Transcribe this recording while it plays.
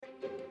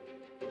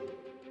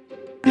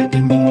Welcome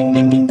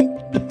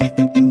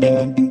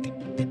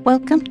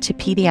to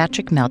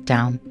Pediatric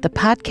Meltdown, the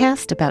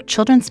podcast about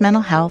children's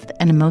mental health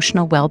and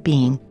emotional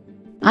well-being.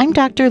 I'm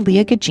Dr.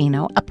 Leah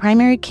Gugino, a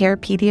primary care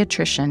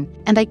pediatrician,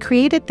 and I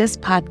created this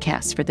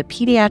podcast for the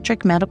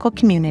pediatric medical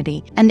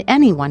community and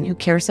anyone who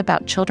cares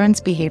about children's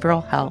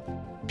behavioral health.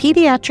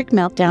 Pediatric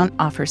Meltdown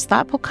offers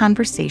thoughtful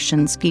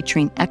conversations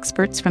featuring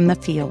experts from the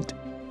field.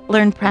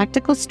 Learn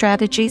practical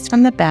strategies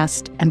from the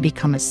best and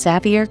become a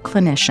savvier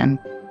clinician.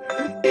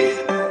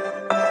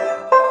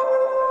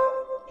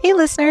 Hey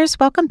listeners,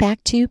 welcome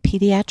back to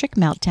Pediatric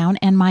Meltdown,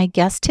 and my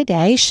guest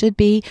today should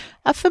be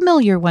a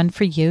familiar one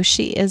for you.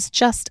 She is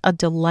just a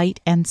delight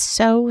and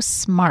so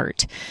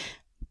smart.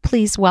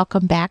 Please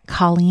welcome back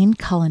Colleen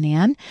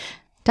Cullinan.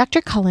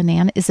 Dr.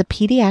 Cullinan is a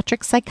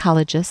pediatric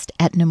psychologist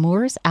at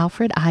Nemours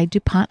Alfred I.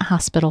 DuPont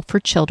Hospital for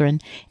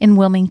Children in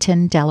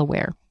Wilmington,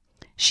 Delaware.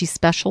 She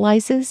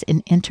specializes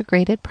in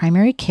integrated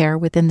primary care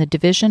within the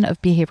Division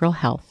of Behavioral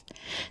Health.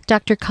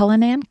 Dr.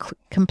 Cullinan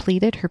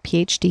completed her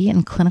PhD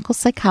in clinical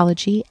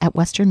psychology at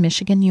Western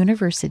Michigan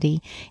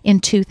University in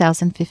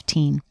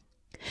 2015.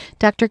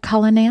 Dr.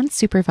 Cullinan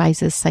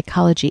supervises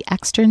psychology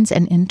externs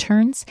and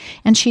interns,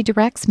 and she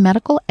directs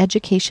medical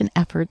education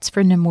efforts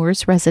for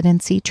Nemours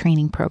residency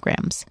training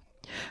programs.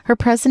 Her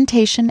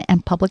presentation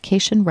and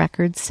publication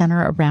records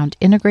center around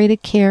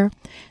integrated care,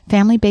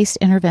 family-based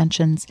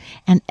interventions,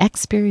 and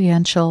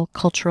experiential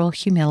cultural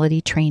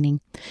humility training.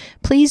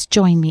 Please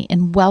join me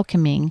in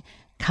welcoming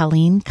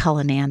Colleen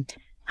Cullinan.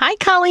 Hi,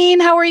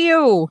 Colleen. How are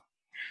you?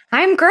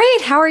 I'm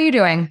great. How are you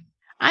doing?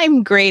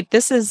 I'm great.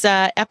 This is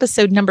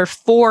episode number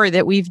 4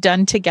 that we've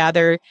done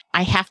together.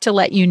 I have to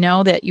let you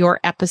know that your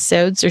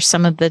episodes are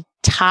some of the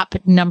top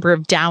number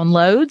of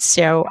downloads.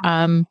 So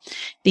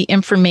the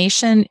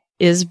information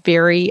is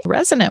very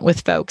resonant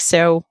with folks.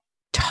 So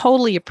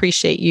totally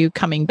appreciate you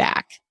coming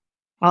back.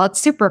 Well,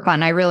 it's super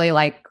fun. I really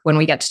like when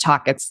we get to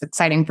talk. It's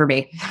exciting for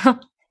me.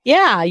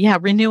 Yeah.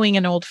 Renewing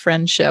an old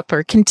friendship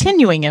or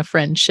continuing a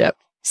friendship.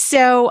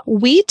 So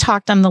we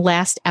talked on the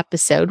last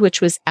episode,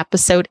 which was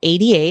episode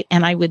 88.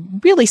 And I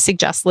would really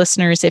suggest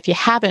listeners, if you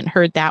haven't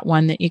heard that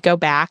one, that you go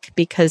back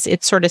because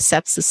it sort of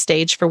sets the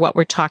stage for what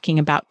we're talking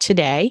about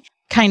today.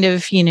 Kind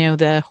of,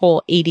 the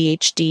whole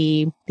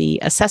ADHD, the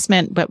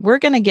assessment, but we're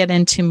going to get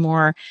into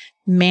more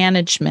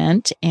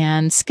management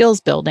and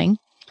skills building.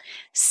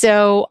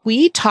 So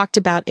we talked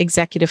about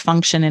executive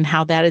function and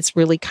how that is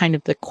really kind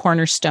of the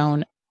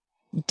cornerstone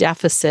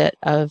deficit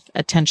of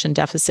attention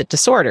deficit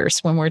disorders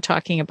when we're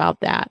talking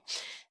about that.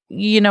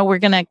 We're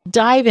going to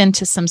dive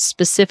into some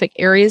specific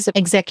areas of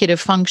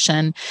executive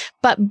function.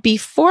 But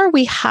before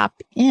we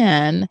hop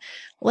in,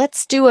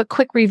 let's do a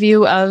quick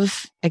review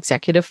of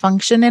executive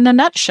function in a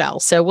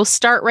nutshell. So we'll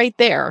start right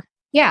there.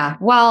 Yeah,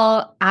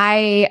 well,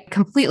 I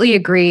completely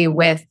agree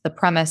with the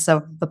premise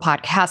of the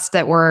podcast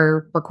that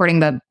we're recording,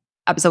 the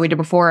episode we did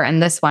before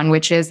and this one,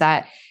 which is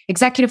that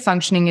executive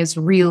functioning is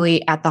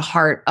really at the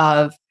heart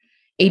of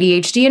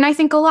ADHD, and I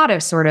think a lot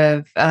of sort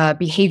of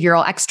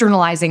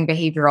externalizing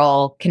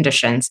behavioral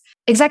conditions.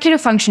 Executive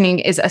functioning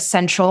is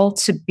essential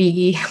to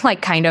be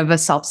like kind of a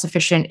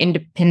self-sufficient,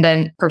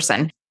 independent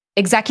person.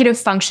 Executive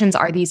functions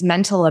are these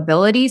mental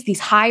abilities, these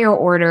higher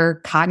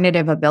order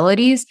cognitive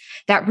abilities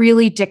that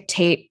really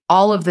dictate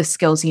all of the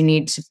skills you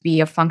need to be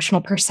a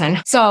functional person.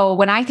 So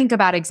when I think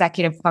about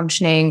executive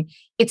functioning,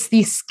 it's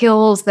these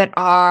skills that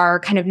are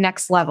kind of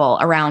next level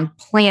around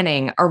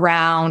planning,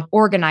 around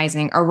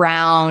organizing,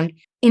 around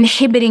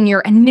inhibiting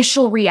your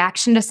initial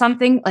reaction to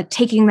something, like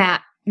taking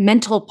that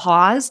mental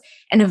pause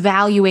and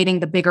evaluating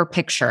the bigger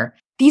picture.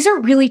 These are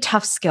really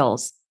tough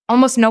skills.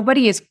 Almost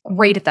nobody is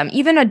great at them.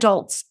 Even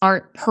adults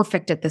aren't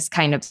perfect at this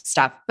kind of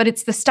stuff, but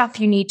it's the stuff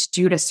you need to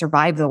do to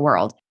survive the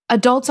world.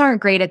 Adults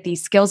aren't great at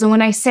these skills. And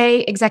when I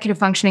say executive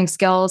functioning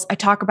skills, I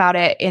talk about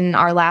it in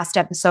our last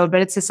episode,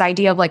 but it's this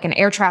idea of like an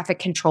air traffic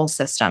control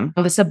system,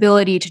 of this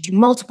ability to do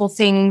multiple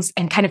things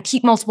and kind of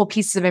keep multiple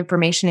pieces of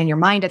information in your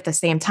mind at the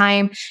same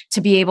time,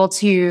 to be able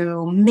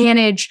to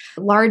manage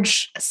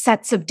large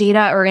sets of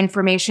data or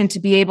information, to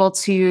be able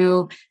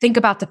to think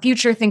about the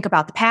future, think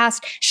about the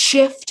past,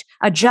 shift,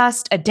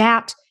 adjust,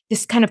 adapt,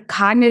 this kind of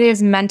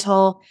cognitive,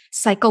 mental,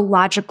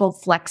 psychological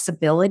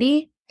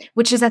flexibility,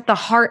 which is at the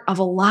heart of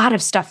a lot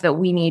of stuff that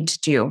we need to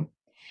do.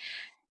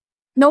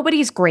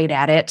 Nobody's great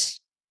at it.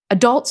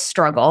 Adults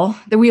struggle.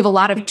 We have a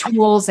lot of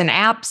tools and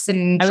apps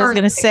and I was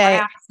going to say,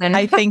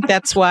 I think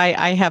that's why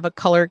I have a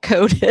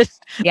color-coded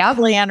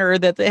planner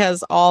that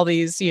has all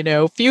these,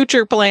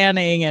 future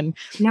planning and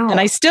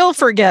I still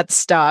forget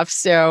stuff.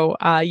 So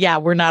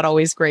we're not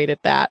always great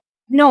at that.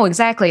 No,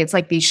 exactly. It's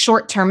like these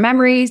short-term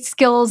memory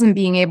skills and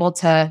being able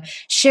to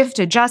shift,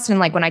 adjust. And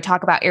like when I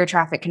talk about air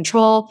traffic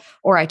control,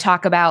 or I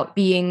talk about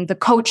being the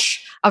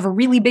coach of a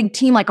really big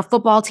team, like a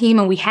football team,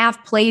 and we have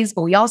plays,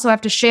 but we also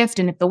have to shift.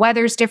 And if the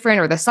weather's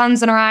different or the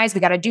sun's in our eyes, we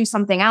got to do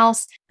something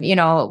else.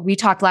 We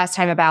talked last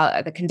time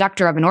about the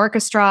conductor of an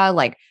orchestra,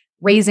 like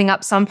raising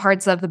up some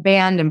parts of the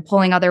band and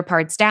pulling other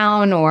parts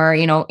down, or,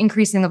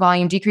 increasing the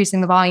volume, decreasing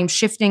the volume,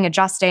 shifting,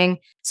 adjusting,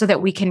 so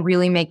that we can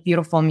really make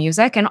beautiful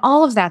music. And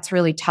all of that's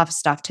really tough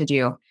stuff to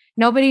do.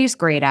 Nobody's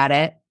great at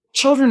it.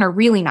 children are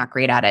really not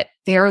great at it.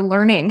 They're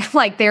learning,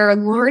 they're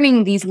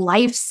learning these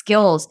life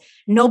skills.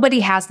 Nobody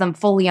has them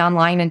fully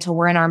online until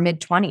we're in our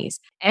mid-20s.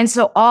 And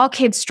so all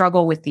kids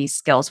struggle with these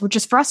skills, which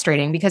is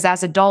frustrating because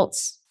as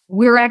adults,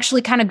 we're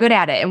actually kind of good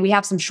at it. And we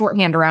have some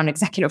shorthand around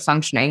executive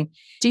functioning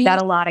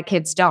that a lot of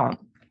kids don't.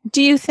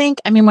 Do you think,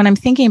 when I'm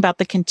thinking about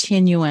the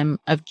continuum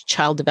of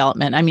child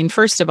development,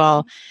 first of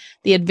all,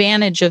 the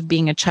advantage of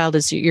being a child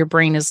is your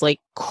brain is like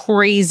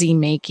crazy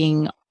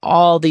making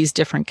all these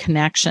different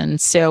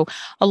connections. So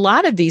a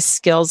lot of these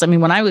skills,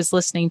 when I was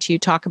listening to you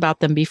talk about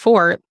them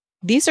before,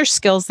 these are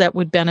skills that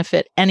would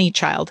benefit any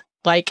child,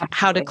 like Absolutely.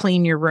 How to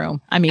clean your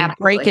room. Absolutely.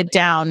 Break it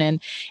down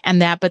and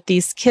that. But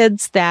these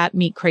kids that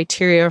meet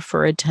criteria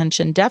for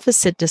attention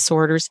deficit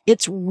disorders,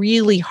 it's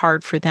really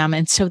hard for them.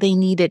 And so they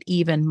need it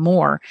even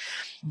more.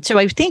 So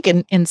I think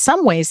in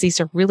some ways, these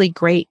are really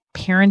great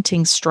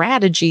parenting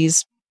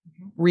strategies,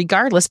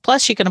 regardless.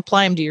 Plus, you can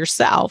apply them to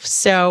yourself.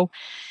 So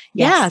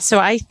yeah, so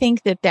I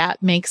think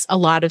that makes a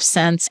lot of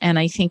sense. And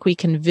I think we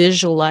can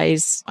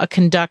visualize a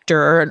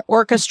conductor or an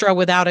orchestra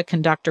without a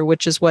conductor,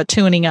 which is what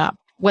tuning up,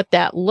 what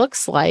that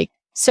looks like.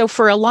 So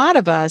for a lot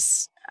of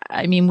us,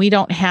 we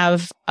don't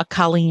have a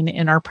Colleen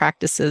in our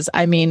practices.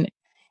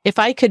 If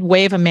I could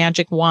wave a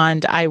magic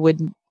wand, I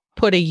would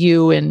put a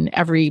U in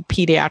every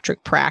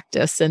pediatric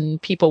practice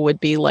and people would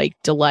be like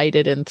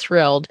delighted and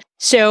thrilled.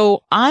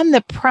 So on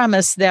the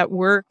premise that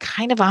we're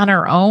kind of on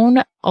our own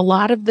a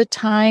lot of the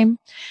time,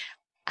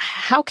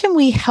 how can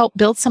we help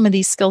build some of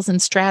these skills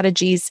and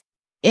strategies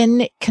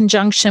in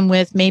conjunction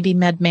with maybe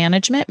med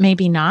management?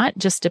 Maybe not,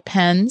 just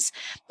depends.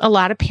 A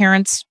lot of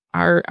parents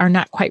are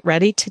not quite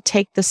ready to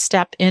take the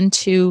step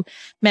into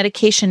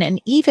medication.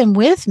 And even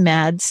with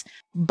meds,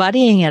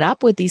 buddying it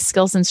up with these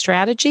skills and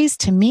strategies,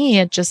 to me,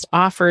 it just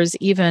offers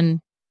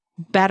even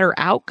better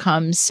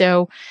outcomes.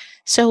 So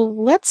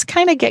let's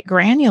kind of get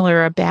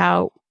granular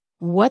about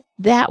what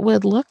that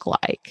would look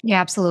like.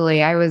 Yeah,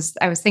 absolutely. I was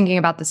thinking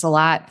about this a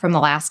lot from the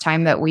last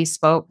time that we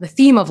spoke. The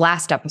theme of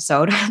last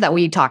episode that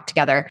we talked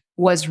together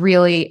was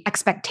really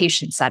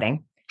expectation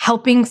setting,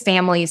 helping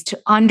families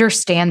to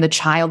understand the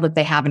child that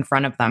they have in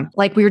front of them.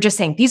 Like we were just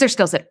saying, these are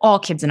skills that all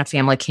kids in a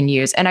family can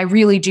use. And I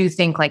really do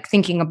think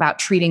thinking about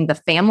treating the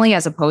family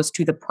as opposed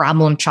to the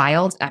problem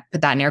child, I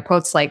put that in air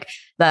quotes, like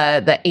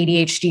the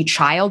ADHD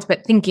child,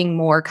 but thinking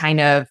more kind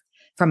of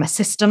from a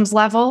systems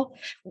level.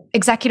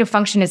 Executive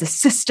function is a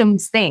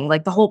systems thing.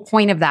 Like the whole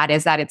point of that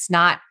is that it's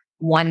not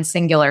one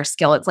singular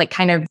skill. It's like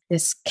kind of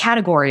this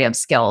category of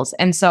skills.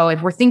 And so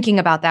if we're thinking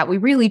about that, we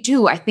really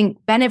do, I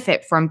think,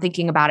 benefit from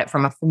thinking about it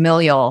from a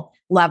familial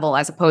level,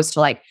 as opposed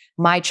to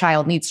my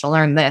child needs to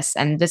learn this,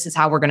 and this is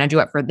how we're going to do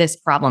it for this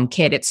problem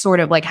kid. It's sort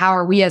of like, how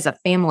are we as a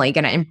family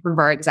going to improve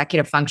our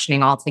executive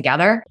functioning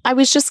altogether? I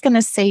was just going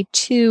to say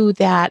too,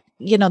 that,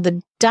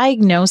 the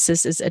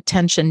diagnosis is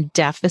attention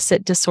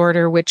deficit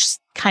disorder, which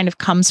kind of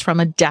comes from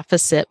a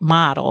deficit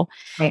model.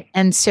 Right.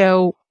 And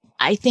so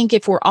I think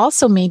if we're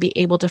also maybe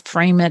able to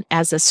frame it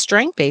as a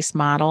strength-based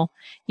model,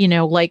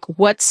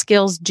 what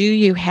skills do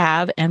you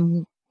have?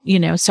 And,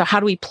 so how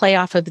do we play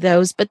off of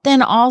those? But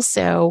then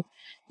also,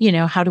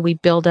 how do we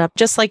build up,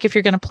 just like if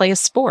you're going to play a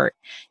sport,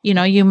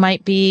 you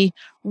might be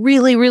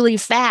really, really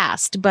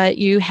fast, but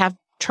you have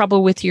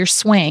trouble with your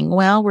swing.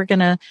 Well, we're going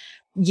to,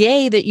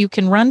 yay that you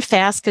can run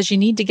fast because you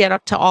need to get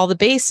up to all the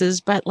bases,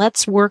 but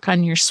let's work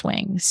on your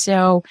swing.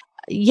 So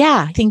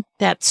yeah, I think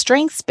that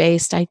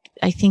strengths-based, I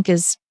think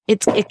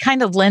it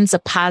kind of lends a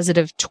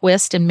positive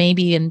twist, and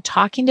maybe in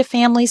talking to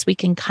families, we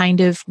can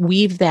kind of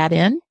weave that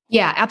in.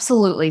 Yeah,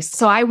 absolutely.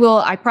 So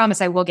I promise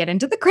I will get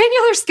into the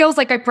granular skills.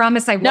 I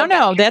promise I will.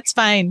 No, that's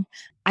fine.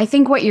 I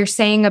think what you're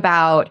saying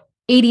about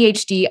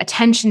ADHD,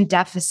 attention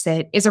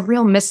deficit, is a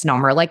real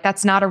misnomer.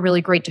 That's not a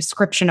really great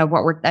description of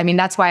what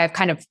that's why I've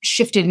kind of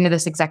shifted into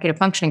this executive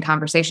functioning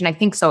conversation. I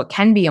think so it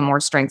can be a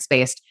more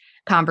strengths-based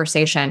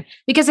conversation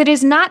because it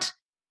is not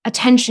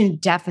attention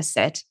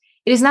deficit.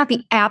 It is not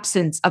the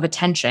absence of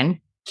attention.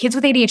 Kids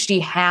with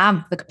ADHD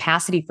have the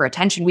capacity for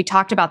attention. We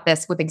talked about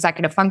this with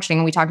executive functioning,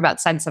 and we talked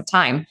about sense of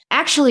time.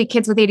 Actually,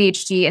 kids with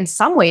ADHD in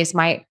some ways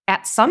might,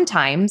 at some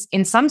times,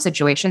 in some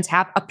situations,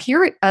 have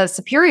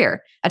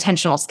superior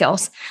attentional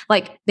skills.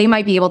 They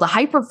might be able to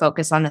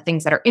hyper-focus on the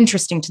things that are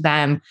interesting to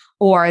them,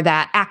 or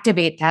that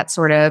activate that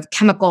sort of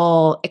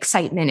chemical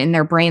excitement in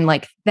their brain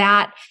like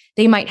that.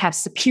 They might have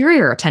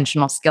superior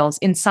attentional skills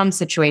in some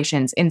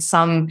situations, in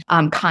some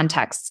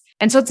contexts.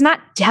 And so it's not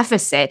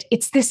deficit,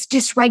 it's this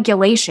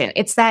dysregulation.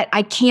 It's that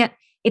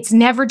it's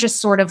never just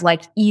sort of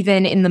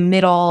even in the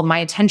middle,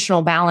 my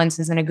attentional balance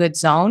is in a good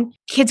zone.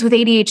 Kids with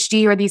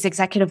ADHD or these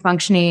executive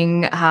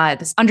functioning,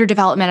 this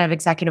underdevelopment of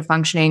executive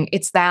functioning,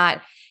 it's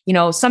that,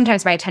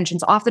 sometimes my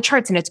attention's off the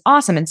charts and it's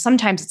awesome. And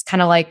sometimes it's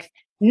kind of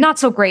not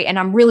so great and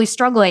I'm really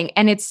struggling.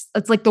 And it's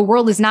like the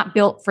world is not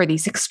built for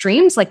these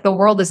extremes. The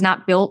world is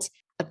not built,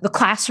 the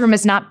classroom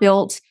is not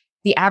built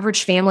the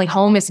average family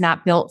home is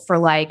not built for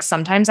like,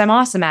 sometimes I'm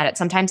awesome at it.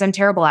 Sometimes I'm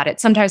terrible at it.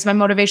 Sometimes my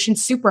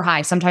motivation's super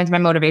high. Sometimes my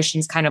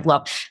motivation's kind of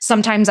low.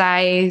 Sometimes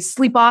I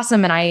sleep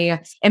awesome and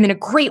I am in a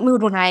great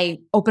mood when I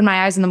open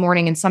my eyes in the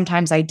morning, and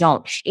sometimes I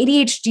don't.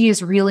 ADHD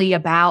is really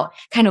about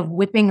kind of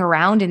whipping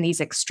around in these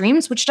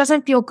extremes, which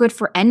doesn't feel good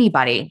for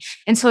anybody.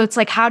 And so it's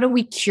like, how do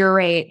we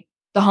curate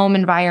the home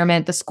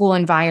environment, the school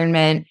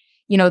environment,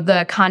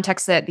 the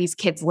context that these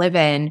kids live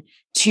in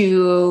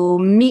to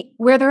meet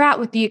where they're at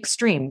with the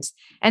extremes?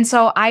 And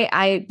so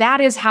I that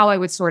is how I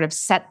would sort of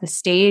set the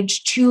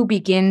stage to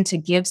begin to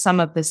give some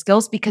of the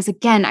skills, because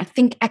again, I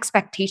think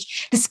the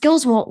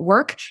skills won't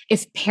work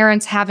if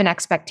parents have an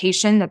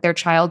expectation that their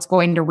child's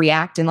going to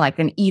react in like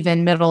an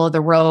even middle of the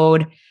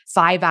road,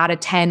 5 out of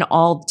 10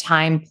 all the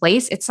time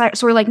place. It's sort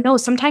of like, no,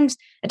 sometimes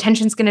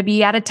attention's going to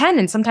be at a 10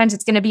 and sometimes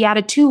it's going to be at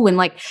a 2. And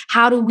like,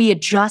 how do we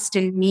adjust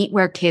and meet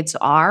where kids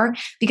are?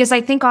 Because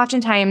I think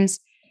oftentimes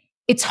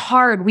it's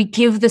hard. We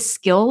give the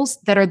skills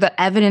that are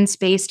the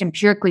evidence-based,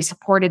 empirically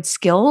supported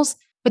skills,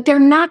 but they're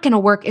not going to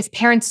work if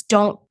parents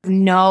don't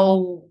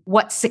know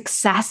what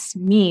success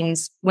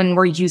means when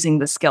we're using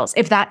the skills,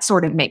 if that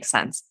sort of makes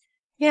sense.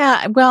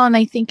 Yeah. Well, and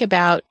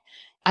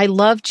I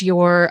loved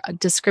your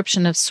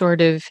description of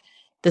sort of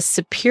the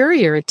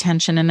superior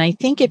attention. And I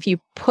think if you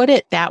put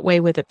it that way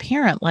with a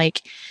parent,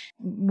 like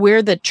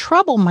where the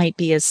trouble might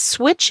be is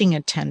switching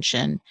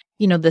attention,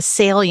 the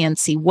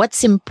saliency,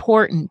 what's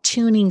important,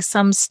 tuning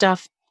some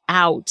stuff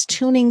out,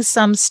 tuning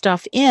some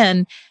stuff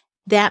in,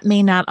 that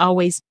may not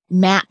always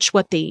match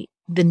what the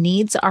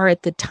needs are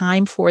at the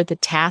time for the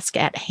task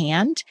at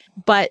hand.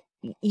 But,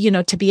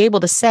 to be able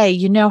to say,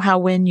 how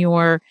when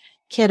your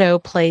kiddo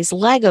plays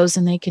Legos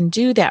and they can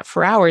do that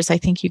for hours, I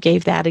think you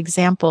gave that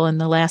example in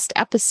the last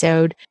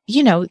episode,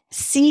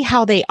 see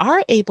how they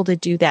are able to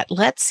do that.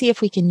 Let's see if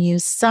we can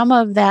use some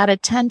of that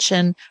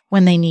attention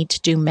when they need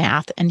to do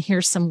math. And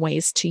here's some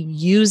ways to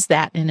use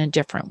that in a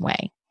different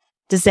way.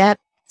 Does that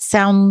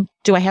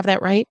do I have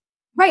that right?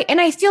 Right. And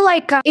I feel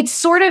like it's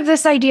sort of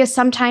this idea.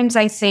 Sometimes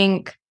I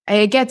think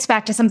it gets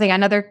back to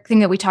another thing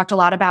that we talked a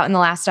lot about in the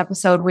last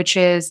episode, which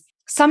is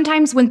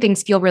sometimes when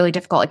things feel really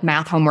difficult, like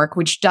math homework,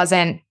 which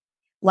doesn't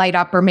light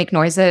up or make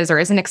noises or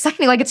isn't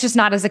exciting, like it's just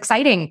not as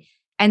exciting.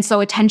 And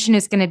so attention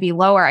is going to be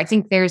lower. I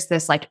think there's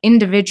this like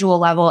individual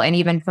level and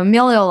even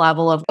familial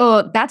level of,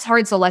 oh, that's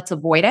hard, so let's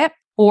avoid it,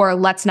 or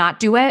let's not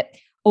do it,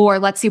 or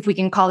let's see if we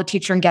can call the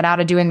teacher and get out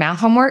of doing math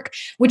homework,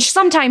 which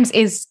sometimes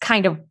is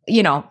kind of,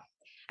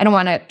 I don't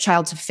want a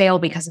child to fail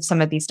because of some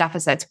of these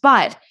deficits,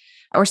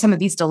 or some of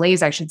these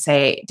delays, I should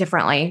say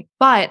differently.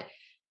 But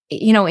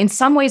in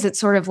some ways, it's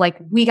sort of like,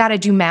 we got to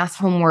do math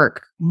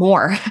homework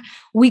more.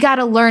 We got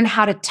to learn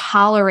how to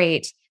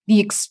tolerate the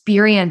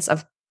experience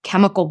of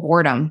chemical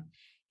boredom.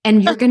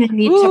 And you're going to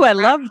need to. I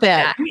love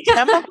that.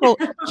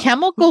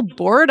 chemical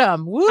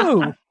boredom.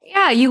 Woo.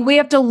 Yeah, we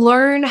have to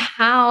learn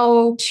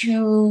how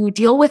to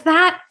deal with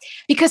that,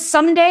 because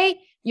someday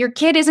your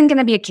kid isn't going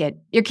to be a kid.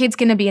 Your kid's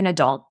going to be an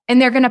adult,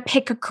 and they're going to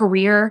pick a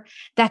career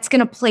that's going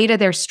to play to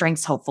their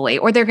strengths, hopefully,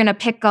 or they're going to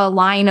pick a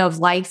line of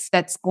life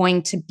that's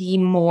going to be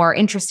more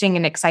interesting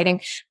and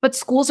exciting. But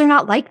schools are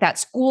not like that.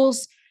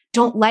 Schools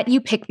don't let you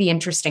pick the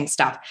interesting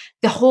stuff.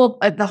 The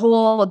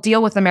whole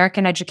deal with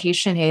American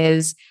education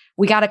is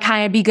we got to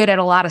kind of be good at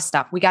a lot of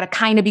stuff. We got to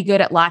kind of be good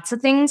at lots of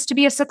things to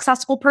be a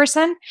successful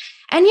person.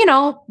 And,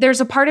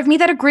 there's a part of me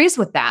that agrees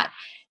with that.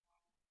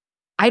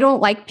 I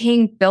don't like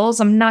paying bills.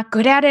 I'm not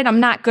good at it.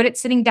 I'm not good at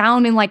sitting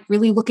down and like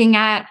really looking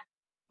at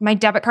my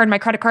debit card, my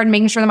credit card, and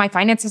making sure that my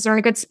finances are in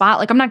a good spot.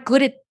 Like I'm not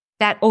good at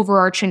that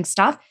overarching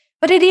stuff,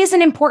 but it is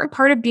an important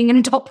part of being an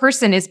adult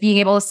person, is being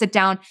able to sit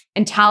down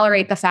and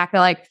tolerate the fact that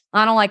like,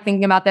 I don't like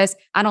thinking about this.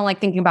 I don't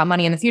like thinking about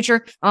money in the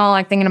future. I don't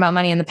like thinking about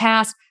money in the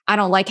past. I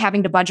don't like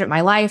having to budget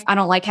my life. I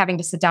don't like having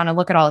to sit down and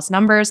look at all its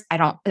numbers.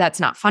 That's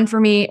not fun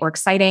for me or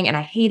exciting, and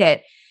I hate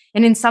it.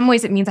 And in some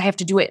ways it means I have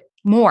to do it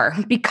more,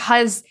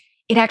 because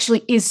it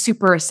actually is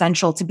super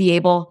essential to be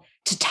able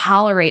to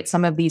tolerate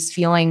some of these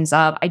feelings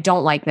of, I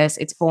don't like this,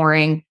 it's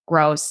boring,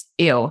 gross,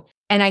 ew.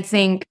 And I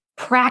think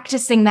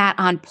practicing that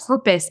on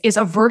purpose is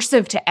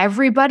aversive to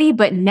everybody,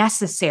 but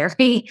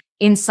necessary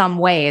in some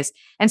ways.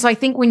 And so I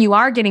think when you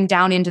are getting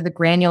down into the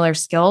granular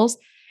skills,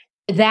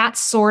 that's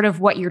sort of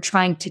what you're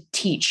trying to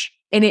teach.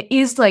 And it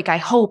is like, I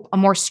hope, a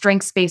more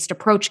strengths-based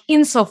approach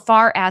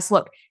insofar as,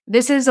 look,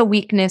 this is a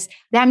weakness.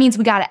 That means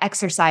we got to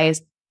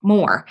exercise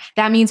more.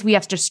 That means we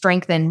have to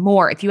strengthen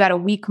more. If you had a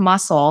weak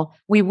muscle,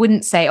 we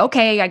wouldn't say,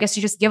 okay, I guess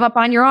you just give up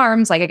on your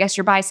arms. Like, I guess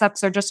your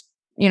biceps are just,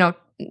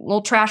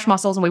 little trash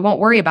muscles and we won't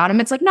worry about them.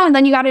 It's like, no, and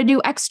then you got to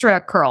do extra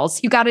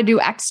curls. You got to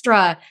do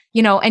extra,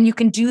 and you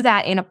can do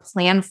that in a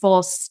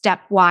planful,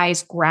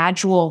 stepwise,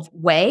 gradual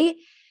way.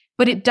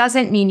 But it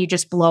doesn't mean you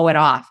just blow it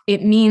off.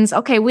 It means,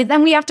 okay,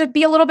 then we have to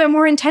be a little bit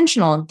more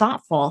intentional and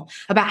thoughtful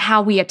about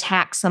how we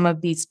attack some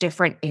of these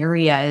different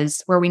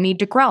areas where we need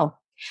to grow.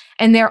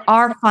 And there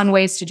are fun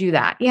ways to do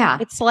that. Yeah.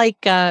 It's like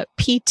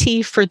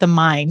PT for the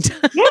mind.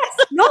 Yes.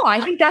 No,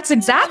 I think that's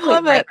exactly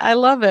I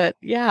love it.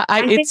 Yeah.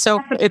 It's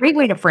a great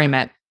way to frame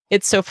it.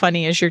 It's so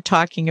funny as you're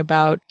talking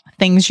about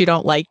things you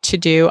don't like to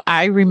do.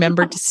 I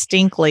remember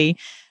distinctly,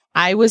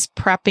 I was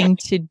prepping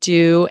to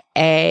do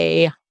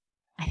I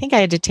think I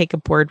had to take a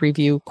board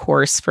review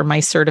course for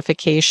my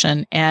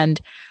certification. And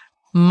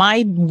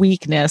my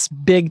weakness,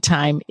 big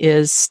time,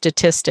 is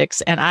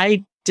statistics. And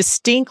I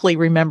distinctly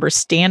remember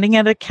standing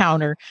at a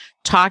counter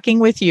talking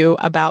with you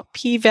about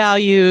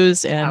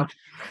p-values and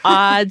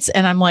odds.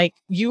 And I'm like,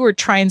 you were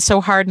trying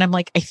so hard. And I'm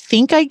like, I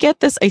think I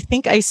get this. I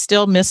think I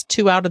still missed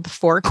 2 out of the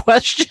 4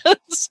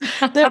 questions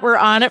that were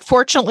on it.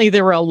 Fortunately,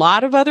 there were a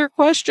lot of other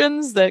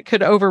questions that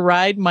could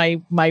override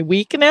my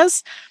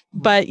weakness.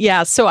 But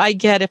yeah, so I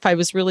get if I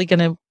was really going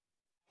to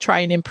try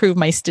and improve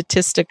my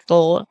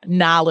statistical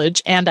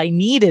knowledge and I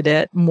needed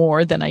it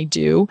more than I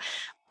do,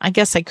 I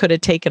guess I could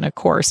have taken a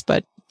course,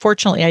 but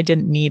fortunately I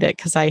didn't need it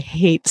because I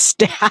hate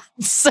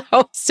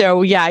stats.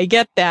 So yeah, I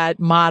get that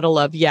model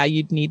of, yeah,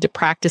 you'd need to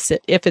practice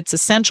it if it's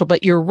essential.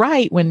 But you're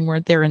right, when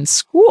we're there in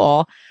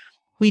school,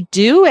 we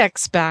do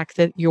expect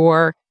that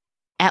you're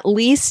at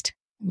least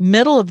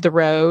middle of the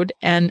road.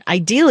 And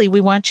ideally,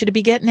 we want you to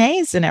be getting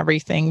A's and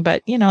everything,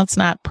 but it's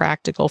not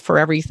practical for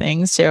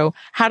everything. So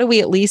how do we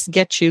at least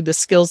get you the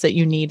skills that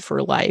you need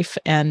for life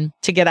and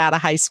to get out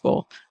of high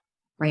school?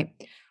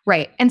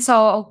 Right. And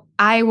so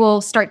I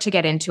will start to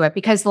get into it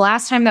because the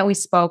last time that we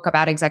spoke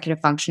about executive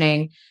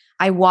functioning,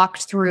 I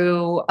walked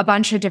through a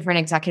bunch of different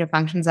executive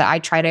functions that I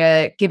try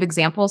to give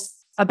examples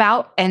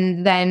about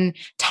and then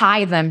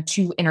tie them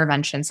to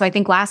intervention. So I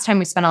think last time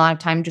we spent a lot of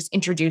time just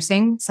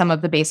introducing some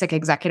of the basic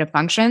executive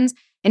functions.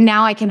 And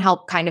now I can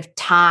help kind of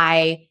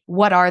tie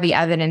what are the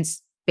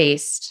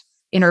evidence-based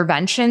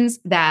interventions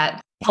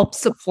that help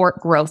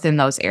support growth in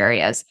those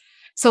areas.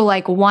 So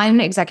like one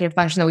executive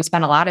function that we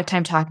spent a lot of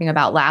time talking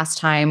about last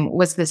time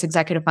was this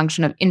executive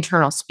function of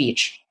internal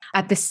speech.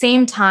 At the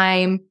same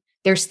time,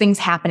 there's things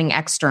happening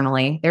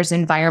externally. There's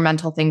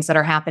environmental things that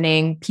are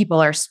happening.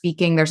 People are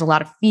speaking. There's a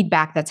lot of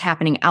feedback that's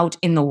happening out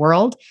in the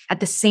world.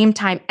 At the same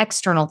time,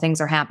 external things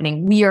are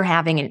happening. We are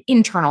having an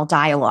internal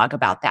dialogue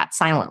about that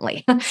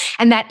silently.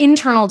 And that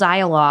internal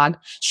dialogue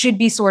should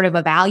be sort of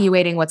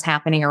evaluating what's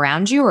happening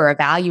around you or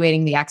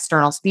evaluating the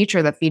external speech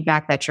or the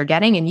feedback that you're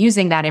getting and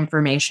using that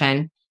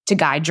information to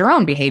guide your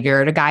own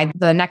behavior, to guide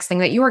the next thing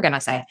that you are going to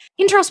say.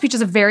 Internal speech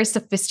is a very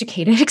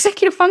sophisticated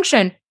executive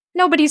function.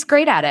 Nobody's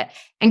great at it.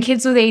 And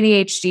kids with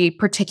ADHD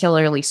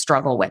particularly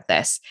struggle with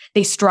this.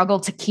 They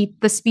struggle to keep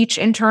the speech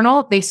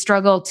internal. They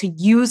struggle to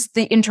use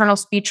the internal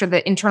speech or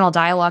the internal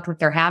dialogue that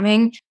they're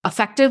having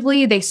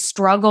effectively. They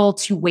struggle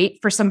to wait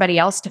for somebody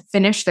else to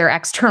finish their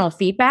external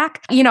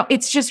feedback.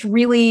 It's just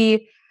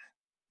really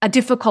a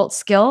difficult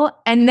skill.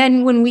 And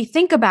then when we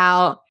think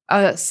about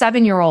a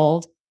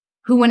 7-year-old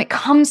who, when it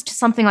comes to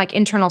something like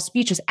internal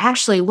speech, is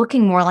actually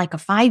looking more like a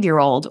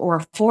 5-year-old or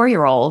a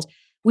 4-year-old,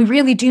 we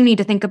really do need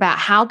to think about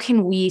how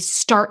can we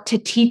start to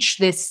teach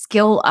this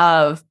skill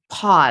of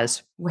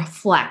pause,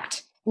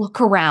 reflect,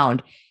 look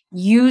around,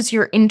 use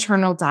your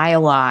internal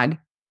dialogue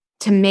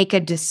to make a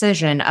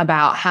decision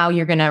about how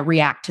you're going to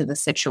react to the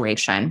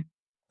situation.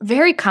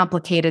 Very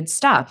complicated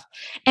stuff.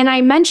 And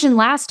I mentioned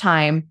last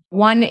time,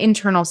 one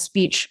internal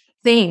speech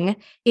thing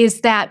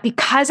is that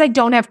because I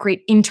don't have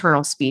great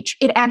internal speech,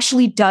 it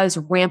actually does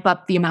ramp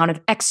up the amount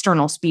of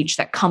external speech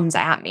that comes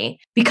at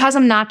me. Because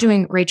I'm not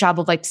doing a great job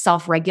of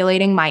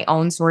self-regulating my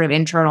own sort of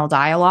internal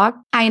dialogue,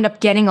 I end up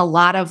getting a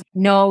lot of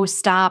no,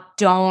 stop,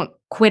 don't,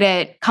 quit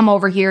it, come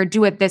over here,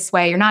 do it this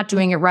way. You're not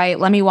doing it right.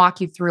 Let me walk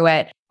you through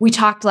it. We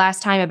talked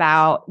last time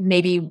about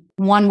maybe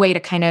one way to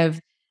kind of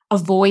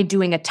avoid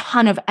doing a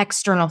ton of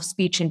external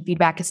speech and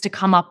feedback is to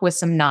come up with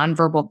some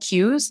nonverbal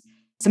cues.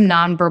 Some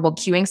nonverbal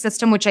cueing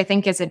system, which I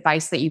think is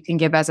advice that you can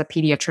give as a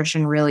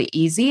pediatrician really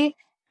easy.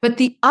 But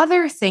the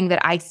other thing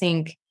that I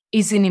think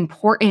is an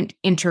important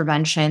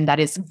intervention that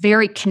is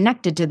very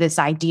connected to this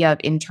idea of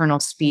internal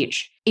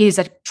speech is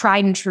a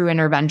tried and true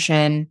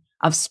intervention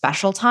of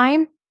special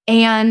time.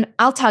 And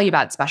I'll tell you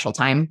about special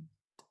time.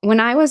 When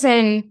I was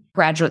in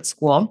graduate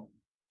school,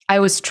 I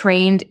was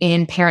trained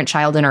in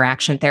parent-child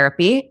interaction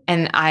therapy,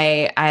 and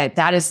I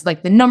that is the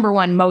number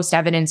one most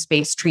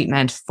evidence-based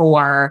treatment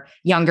for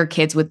younger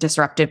kids with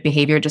disruptive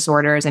behavior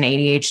disorders and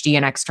ADHD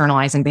and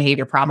externalizing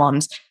behavior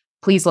problems.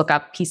 Please look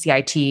up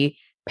PCIT,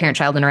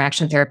 parent-child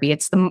interaction therapy.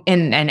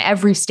 And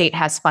every state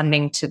has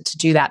funding to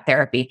do that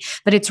therapy,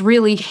 but it's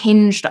really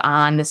hinged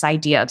on this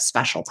idea of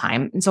special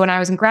time. And so when I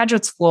was in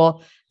graduate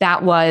school,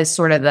 that was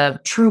sort of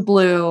the true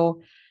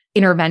blue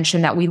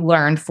intervention that we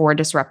learned for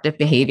disruptive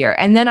behavior.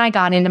 And then I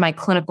got into my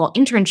clinical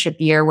internship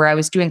year where I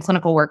was doing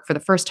clinical work for the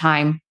first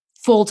time,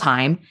 full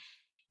time.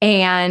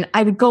 And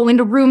I would go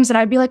into rooms and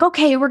I'd be like,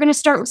 okay, we're going to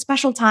start with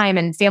special time.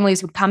 And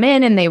families would come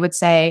in and they would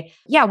say,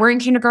 yeah, we're in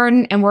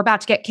kindergarten and we're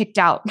about to get kicked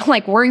out.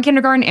 We're in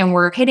kindergarten and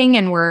we're hitting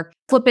and we're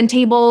flipping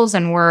tables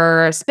and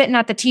we're spitting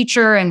at the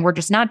teacher and we're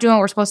just not doing what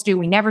we're supposed to do.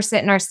 We never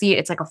sit in our seat.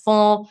 It's like a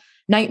full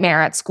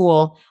nightmare at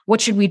school. What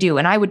should we do?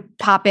 And I would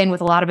pop in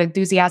with a lot of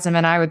enthusiasm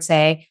and I would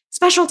say,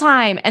 special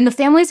time. And the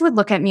families would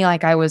look at me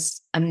like I was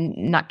a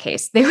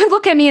nutcase. They would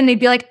look at me and they'd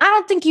be like, I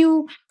don't think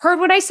you heard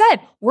what I said.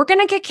 We're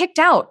going to get kicked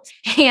out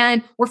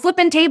and we're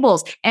flipping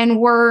tables and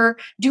we're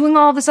doing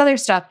all this other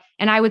stuff.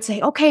 And I would say,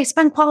 okay,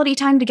 spend quality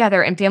time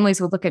together. And families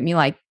would look at me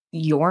like,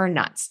 you're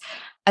nuts.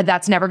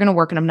 That's never going to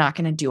work and I'm not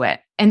going to do it.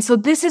 And so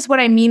this is what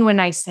I mean when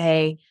I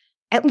say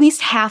at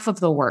least half of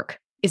the work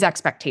is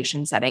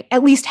expectation setting.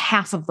 At least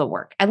half of the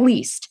work, at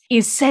least,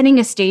 is setting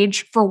a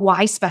stage for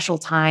why special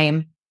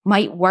time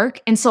might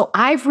work. And so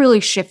I've really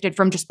shifted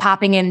from just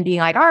popping in and being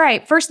like, all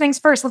right, first things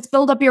first, let's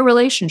build up your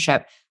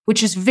relationship,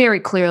 which is very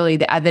clearly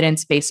the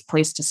evidence-based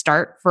place to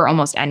start for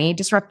almost any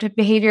disruptive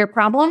behavior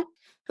problem.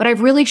 But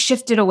I've really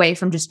shifted away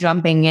from just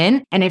jumping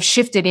in and I've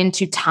shifted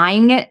into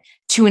tying it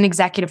to an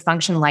executive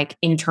function like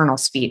internal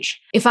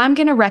speech. If I'm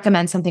going to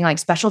recommend something like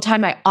special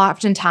time, I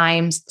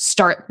oftentimes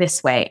start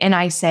this way. And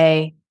I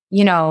say,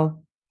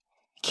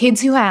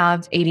 kids who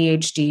have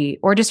ADHD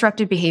or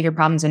disruptive behavior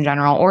problems in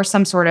general, or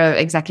some sort of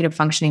executive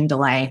functioning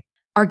delay,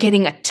 are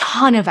getting a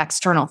ton of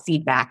external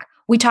feedback.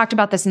 We talked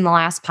about this in the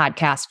last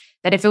podcast,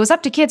 that if it was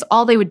up to kids,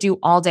 all they would do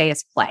all day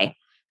is play.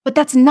 But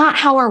that's not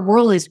how our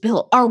world is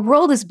built. Our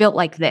world is built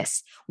like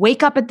this.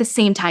 Wake up at the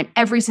same time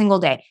every single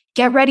day.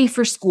 Get ready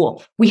for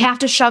school. We have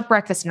to shove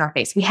breakfast in our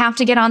face. We have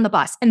to get on the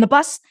bus. And the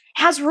bus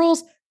has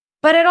rules,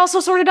 but it also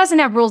sort of doesn't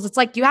have rules. It's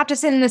like you have to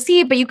sit in the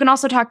seat, but you can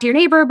also talk to your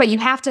neighbor, but you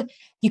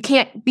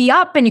can't be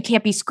up and you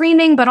can't be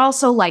screaming, but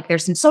also like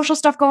there's some social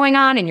stuff going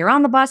on and you're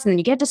on the bus and then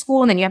you get to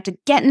school and then you have to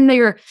get into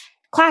your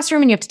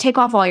classroom and you have to take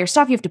off all your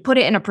stuff. You have to put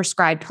it in a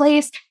prescribed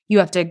place. You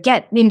have to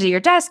get into your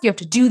desk. You have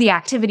to do the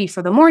activity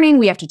for the morning.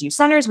 We have to do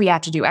centers. We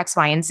have to do X,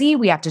 Y, and Z.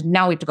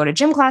 Now we have to go to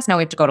gym class. Now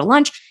we have to go to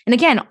lunch. And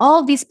again, all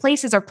of these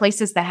places are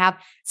places that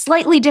have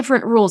slightly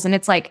different rules. And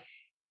it's like,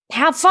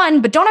 have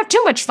fun, but don't have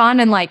too much fun,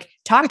 and like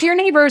talk to your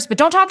neighbors, but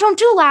don't talk to them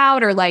too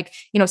loud, or like,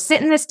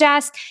 sit in this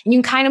desk and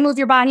you can kind of move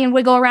your body and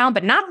wiggle around,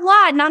 but not a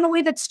lot, not in a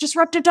way that's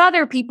disruptive to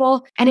other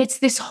people. And it's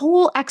this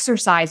whole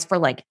exercise for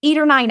like 8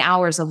 or 9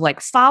 hours of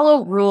like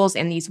follow rules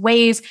in these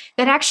ways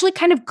that actually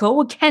kind of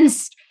go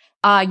against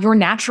your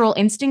natural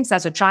instincts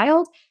as a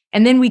child.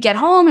 And then we get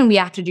home and we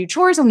have to do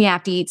chores and we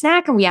have to eat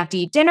snack and we have to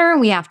eat dinner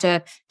and we have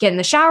to get in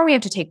the shower. We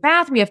have to take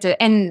bath.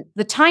 And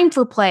the time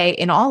for play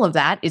in all of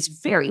that is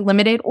very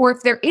limited. Or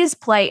if there is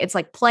play, it's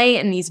like play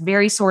in these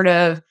very sort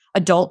of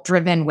adult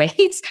driven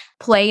ways,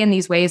 play in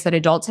these ways that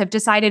adults have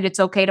decided it's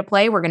okay to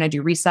play. We're going to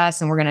do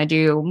recess and we're going to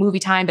do movie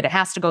time, but it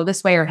has to go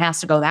this way or it has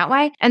to go that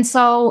way. And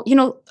so,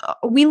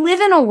 we live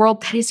in a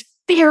world that is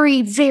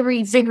very,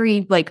 very,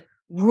 very like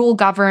rule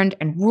governed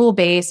and rule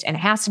based, and it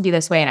has to be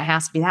this way and it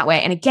has to be that way.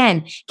 And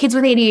again, kids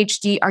with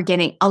ADHD are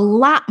getting a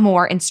lot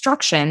more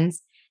instructions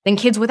than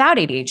kids without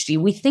ADHD.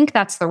 We think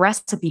that's the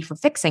recipe for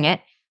fixing it,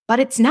 but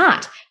it's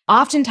not.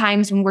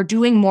 Oftentimes when we're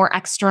doing more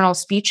external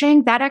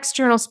speeching, that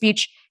external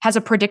speech has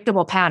a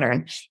predictable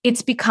pattern.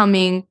 It's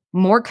becoming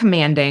more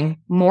commanding,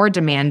 more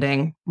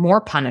demanding,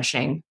 more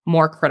punishing,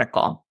 more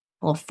critical.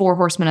 Well, 4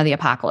 horsemen of the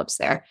apocalypse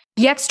there.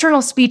 The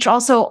external speech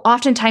also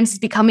oftentimes is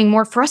becoming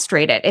more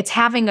frustrated. It's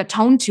having a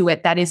tone to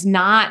it that is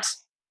not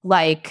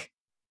like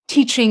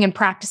teaching and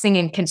practicing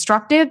and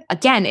constructive.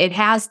 Again, it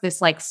has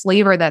this like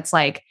flavor that's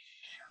like,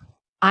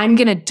 I'm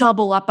going to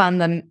double up on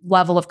the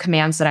level of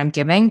commands that I'm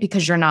giving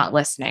because you're not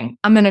listening.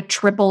 I'm going to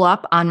triple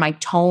up on my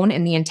tone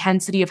and the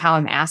intensity of how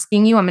I'm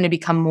asking you. I'm going to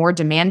become more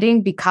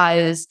demanding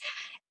because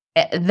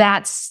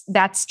that's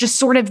just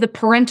sort of the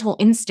parental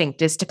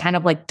instinct, is to kind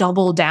of like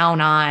double down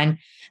on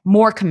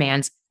more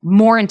commands,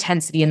 more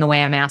intensity in the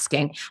way I'm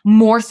asking,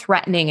 more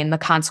threatening in the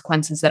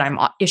consequences that I'm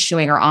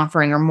issuing or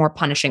offering, or more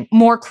punishing,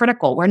 more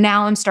critical, where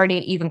now I'm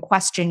starting to even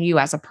question you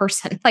as a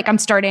person. Like I'm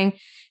starting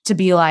to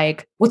be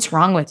like, what's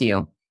wrong with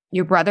you?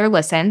 Your brother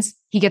listens.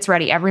 He gets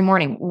ready every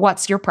morning.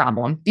 What's your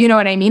problem? You know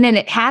what I mean? And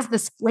it has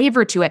this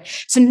flavor to it.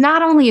 So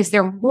not only is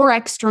there more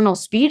external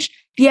speech,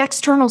 the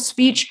external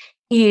speech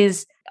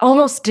is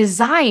almost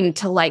designed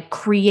to like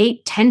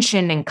create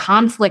tension and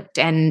conflict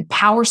and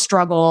power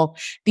struggle.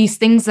 These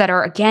things that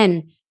are,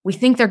 again, we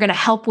think they're going to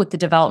help with the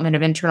development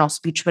of internal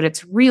speech, but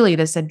it's really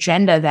this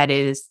agenda that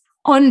is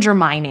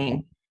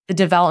undermining the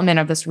development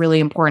of this really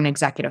important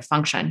executive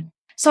function.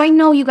 So I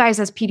know you guys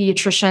as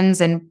pediatricians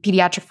and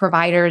pediatric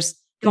providers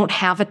don't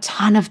have a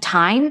ton of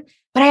time,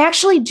 but I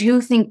actually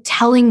do think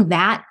telling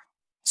that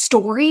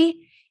story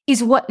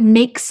is what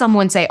makes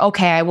someone say,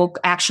 okay, I will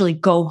actually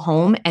go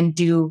home and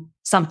do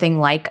something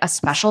like a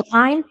special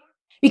time.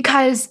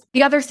 Because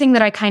the other thing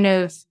that I kind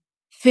of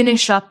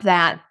finish up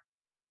that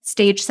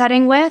stage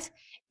setting with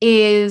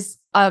is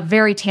a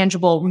very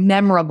tangible,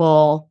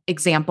 memorable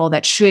example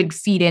that should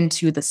feed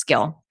into the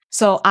skill.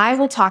 So I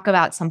will talk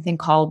about something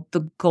called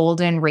the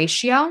golden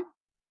ratio,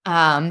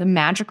 the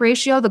magic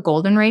ratio, the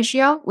golden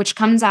ratio, which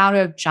comes out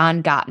of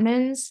John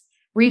Gottman's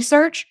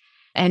research.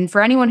 And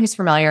for anyone who's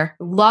familiar,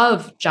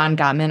 love John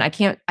Gottman. I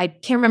can't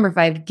remember if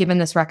I've given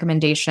this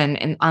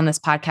recommendation on this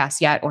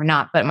podcast yet or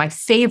not, but my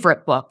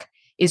favorite book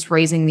is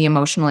Raising the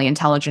Emotionally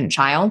Intelligent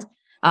Child.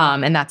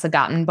 And that's a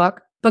Gottman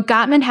book. But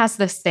Gottman has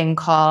this thing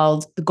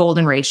called the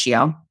golden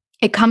ratio.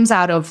 It comes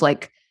out of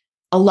like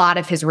a lot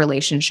of his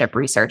relationship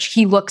research.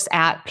 He looks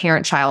at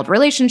parent-child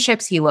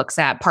relationships. He looks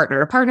at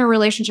partner-to-partner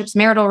relationships,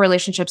 marital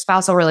relationships,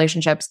 spousal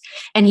relationships,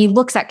 and he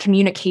looks at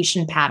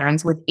communication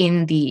patterns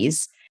within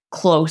these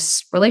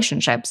close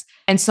relationships.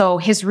 And so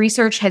his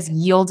research has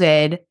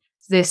yielded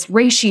this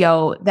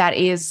ratio that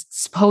is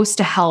supposed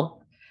to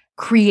help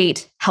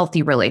create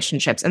healthy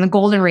relationships. And the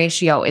golden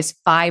ratio is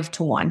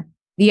 5-1.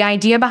 The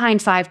idea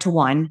behind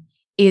 5-1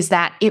 is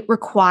that it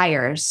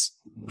requires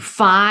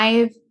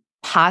 5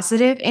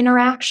 positive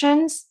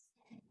interactions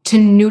to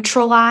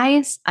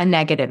neutralize a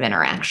negative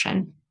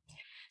interaction.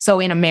 So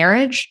in a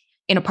marriage,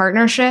 in a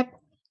partnership,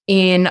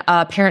 in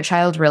a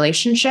parent-child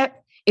relationship,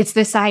 it's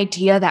this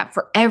idea that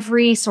for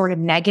every sort of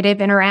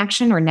negative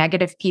interaction or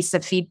negative piece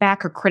of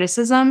feedback or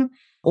criticism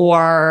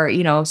or,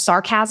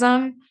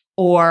 sarcasm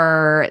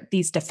or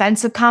these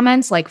defensive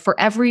comments, like for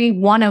every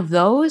one of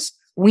those,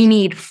 we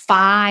need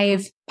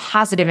 5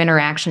 positive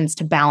interactions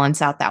to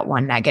balance out that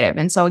one negative.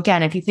 And so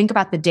again, if you think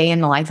about the day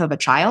in the life of a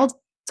child,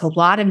 it's a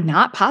lot of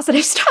not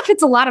positive stuff.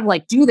 It's a lot of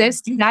like, do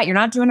this, do that, you're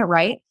not doing it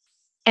right.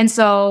 And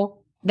so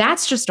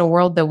that's just a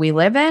world that we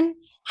live in.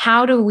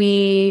 How do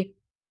we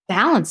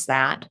balance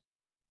that?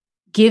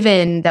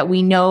 Given that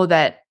we know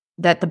that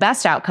the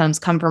best outcomes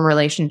come from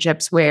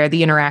relationships where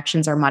the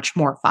interactions are much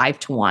more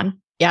 5-1.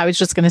 Yeah, I was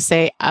just going to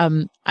say,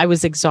 I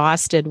was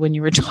exhausted when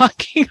you were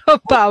talking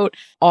about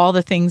all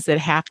the things that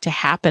have to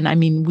happen. I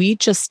mean, we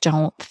just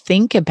don't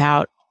think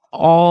about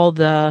all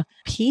the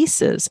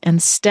pieces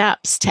and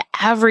steps to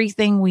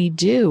everything we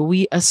do.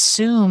 We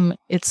assume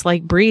it's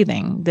like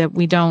breathing, that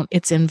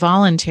it's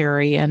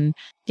involuntary. And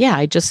yeah,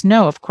 I just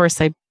know, of course,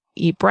 I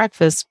eat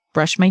breakfast,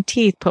 brush my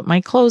teeth, put my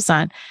clothes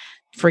on,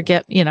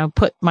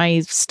 put my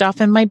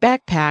stuff in my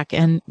backpack.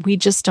 And we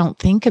just don't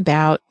think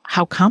about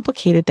how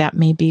complicated that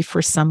may be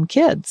for some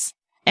kids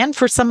and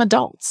for some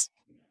adults.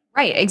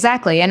 Right,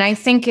 exactly. And I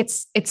think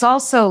it's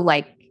also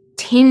like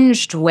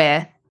tinged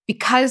with,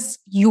 because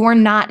you're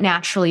not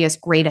naturally as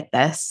great at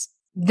this,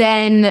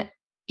 then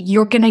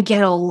you're going to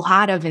get a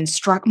lot of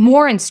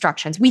more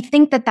instructions. We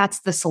think that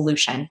that's the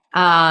solution.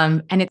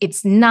 And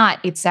it's not.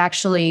 It's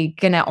actually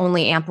going to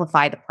only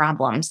amplify the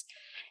problems.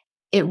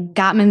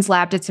 Gottman's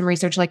lab did some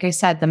research. Like I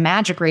said, the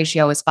magic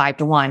ratio is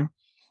 5-1.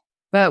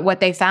 But what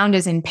they found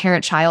is in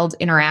parent-child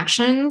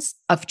interactions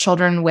of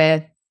children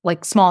with,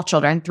 like small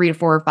children, 3 to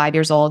 4 or 5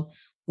 years old,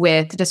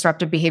 with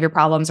disruptive behavior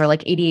problems or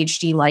like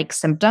ADHD-like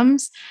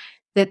symptoms,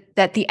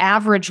 that the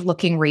average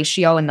looking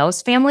ratio in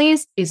those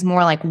families is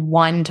more like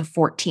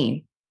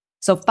 1-14.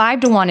 So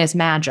 5-1 is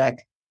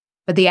magic,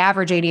 but the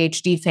average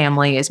ADHD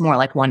family is more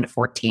like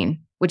 1-14,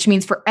 which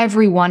means for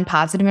every one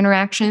positive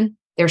interaction,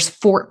 there's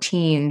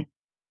 14.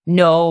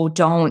 No,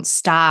 don't,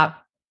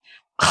 stop.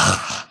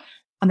 Ugh,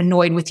 I'm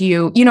annoyed with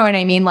you. You know what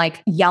I mean?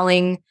 Like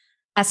yelling,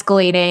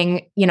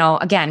 escalating,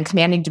 again,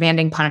 commanding,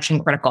 demanding,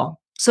 punishing, critical.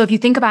 So if you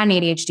think about an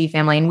ADHD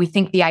family and we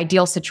think the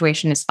ideal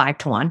situation is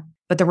 5-1,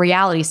 but the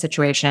reality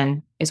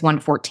situation is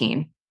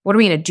 1-14, what are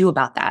we going to do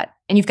about that?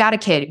 And you've got a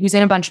kid who's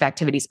in a bunch of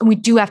activities and we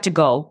do have to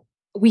go.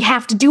 We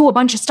have to do a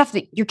bunch of stuff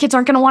that your kids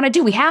aren't going to want to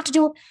do. We have to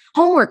do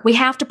homework. We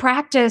have to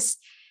practice,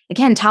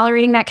 again,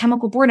 tolerating that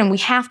chemical boredom. We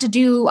have to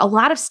do a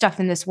lot of stuff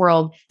in this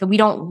world that we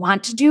don't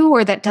want to do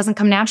or that doesn't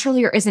come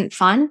naturally or isn't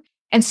fun.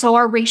 And so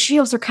our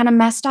ratios are kind of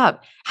messed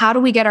up. How do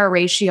we get our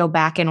ratio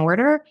back in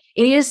order?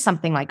 It is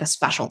something like a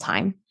special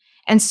time.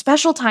 And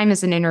special time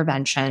is an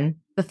intervention.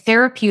 The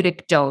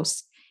therapeutic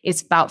dose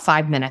is about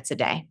 5 minutes a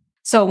day.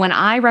 So when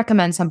I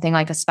recommend something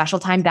like a special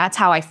time, that's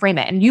how I frame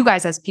it. And you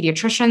guys as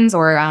pediatricians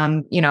or,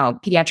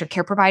 pediatric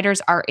care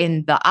providers are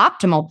in the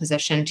optimal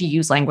position to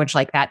use language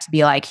like that to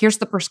be like, here's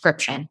the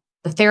prescription.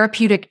 The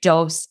therapeutic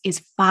dose is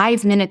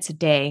 5 minutes a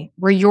day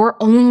where your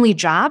only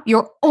job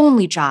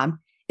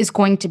is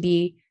going to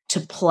be to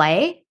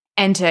play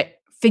and to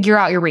figure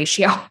out your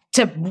ratio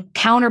to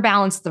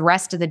counterbalance the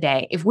rest of the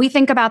day. If we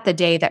think about the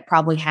day that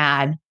probably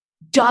had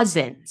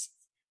dozens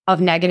of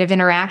negative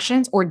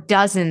interactions or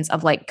dozens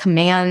of like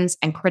commands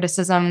and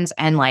criticisms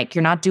and like,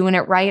 you're not doing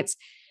it right.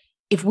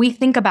 If we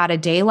think about a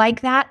day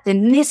like that,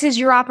 then this is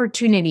your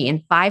opportunity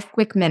in 5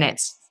 quick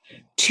minutes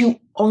to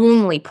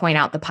only point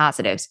out the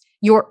positives.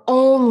 Your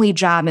only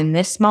job in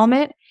this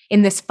moment,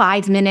 in this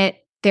 5-minute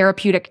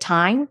therapeutic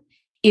time,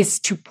 is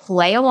to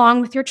play along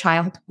with your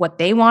child, what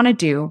they want to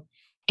do.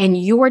 And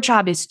your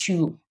job is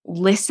to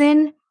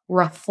listen,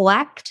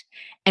 reflect,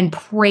 and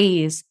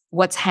praise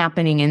what's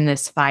happening in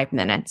this 5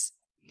 minutes.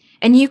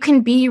 And you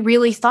can be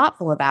really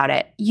thoughtful about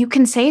it. You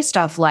can say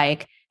stuff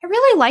like, I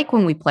really like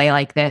when we play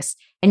like this.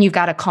 And you've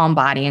got a calm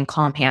body and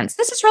calm hands.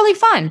 This is really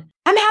fun.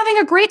 I'm having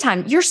a great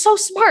time. You're so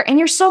smart and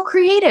you're so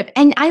creative.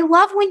 And I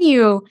love when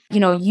you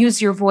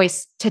use your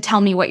voice to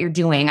tell me what you're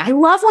doing. I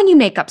love when you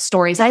make up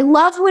stories. I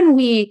love when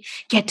we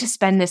get to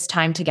spend this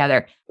time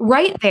together.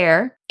 Right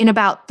there, in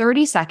about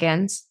 30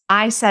 seconds,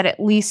 I said at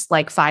least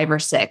like 5 or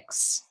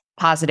 6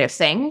 positive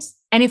things.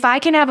 And if I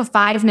can have a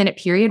 5-minute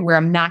period where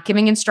I'm not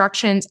giving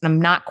instructions and I'm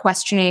not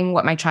questioning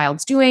what my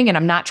child's doing and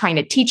I'm not trying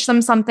to teach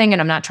them something and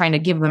I'm not trying to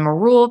give them a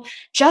rule,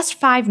 just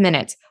 5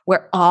 minutes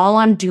where all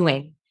I'm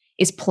doing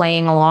is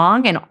playing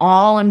along and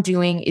all I'm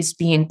doing is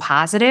being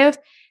positive,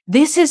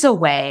 this is a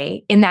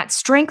way in that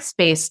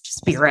strengths-based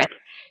spirit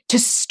to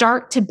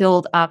start to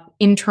build up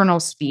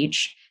internal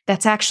speech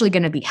that's actually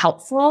going to be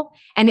helpful.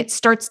 And it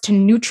starts to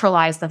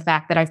neutralize the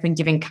fact that I've been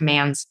giving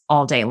commands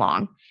all day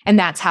long. And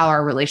that's how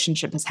our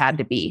relationship has had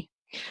to be.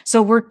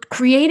 So we're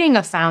creating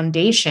a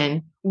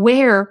foundation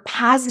where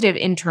positive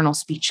internal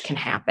speech can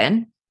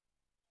happen.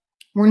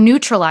 We're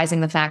neutralizing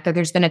the fact that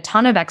there's been a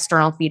ton of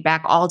external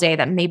feedback all day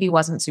that maybe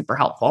wasn't super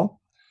helpful.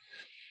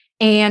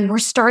 And we're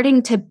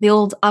starting to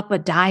build up a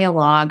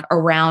dialogue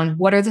around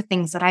what are the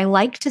things that I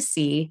like to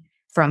see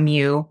from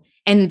you.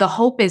 And the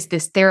hope is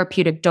this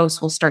therapeutic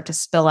dose will start to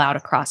spill out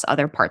across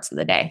other parts of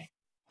the day.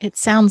 It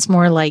sounds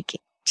more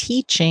like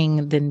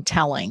teaching than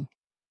telling.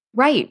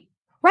 Right.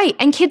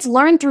 And kids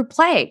learn through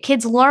play.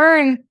 Kids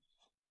learn,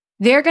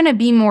 they're going to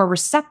be more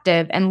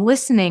receptive and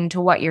listening to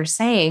what you're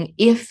saying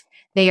if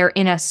they are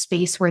in a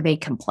space where they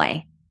can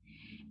play.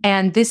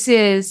 And this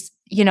is,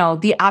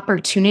 the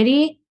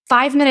opportunity.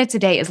 5 minutes a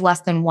day is less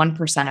than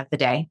 1% of the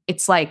day.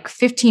 It's like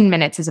 15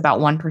 minutes is about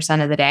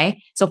 1% of the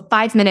day. So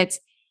 5 minutes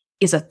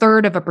is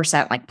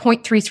 1/3%, like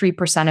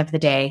 0.33% of the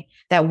day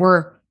that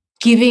we're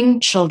giving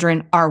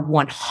children our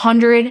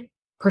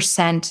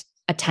 100%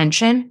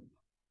 attention.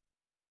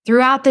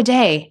 Throughout the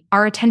day,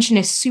 our attention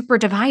is super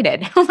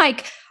divided.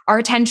 Like our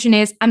attention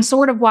is, I'm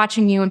sort of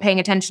watching you and paying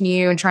attention to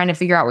you and trying to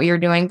figure out what you're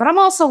doing. But I'm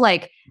also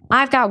like,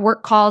 I've got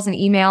work calls and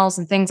emails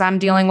and things I'm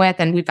dealing with.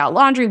 And we've got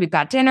laundry, we've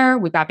got dinner,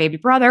 we've got baby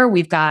brother,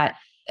 we have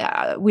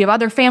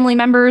other family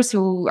members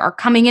who are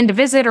coming in to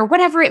visit or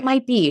whatever it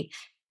might be.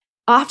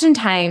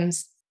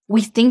 Oftentimes,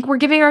 we think we're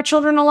giving our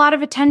children a lot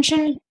of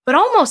attention, but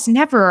almost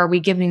never are we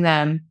giving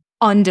them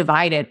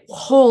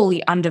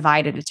wholly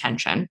undivided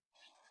attention.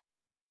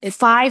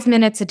 5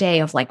 minutes a day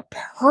of like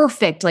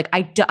perfect, like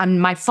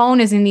my phone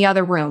is in the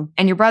other room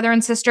and your brother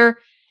and sister,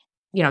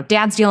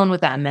 dad's dealing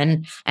with them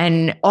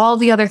and all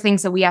the other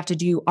things that we have to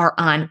do are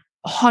on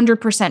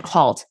 100%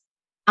 halt.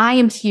 I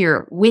am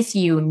here with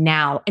you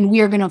now, and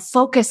we are going to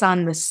focus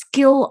on the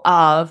skill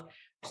of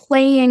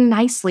playing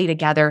nicely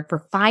together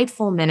for 5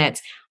 full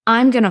minutes.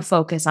 I'm going to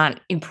focus on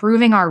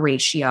improving our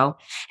ratio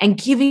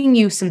and giving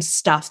you some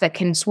stuff that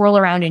can swirl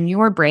around in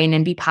your brain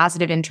and be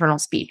positive internal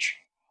speech.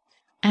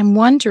 I'm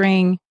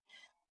wondering,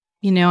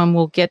 and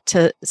we'll get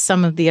to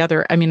some of the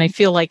other, I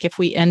feel like if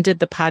we ended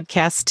the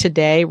podcast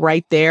today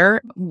right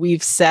there,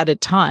 we've said a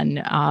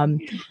ton,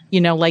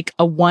 like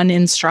a 1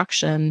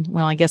 instruction.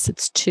 Well, I guess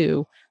it's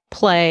 2,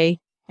 play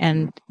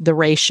and the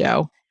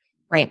ratio.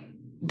 Right.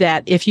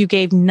 That if you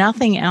gave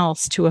nothing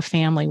else to a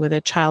family with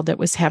a child that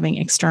was having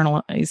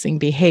externalizing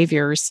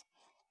behaviors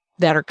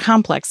that are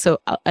complex. So,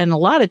 and a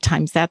lot of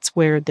times that's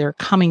where they're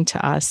coming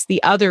to us.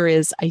 The other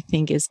is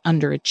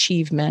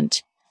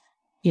underachievement,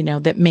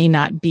 that may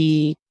not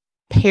be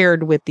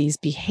paired with these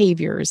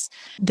behaviors,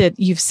 that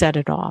you've said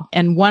it all.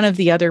 And one of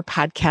the other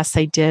podcasts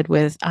I did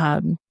with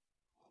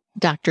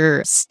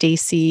Dr.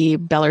 Stacy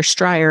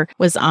Beller-Stryer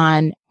was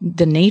on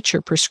the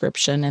nature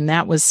prescription, and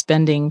that was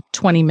spending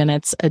 20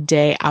 minutes a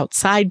day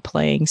outside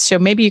playing. So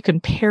maybe you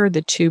can pair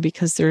the two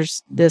because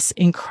there's this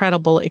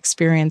incredible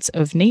experience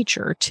of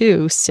nature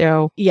too.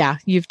 So yeah,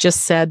 you've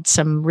just said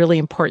some really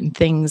important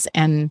things,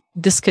 and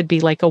this could be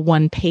like a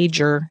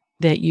 1-pager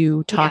that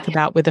you talk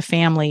about with a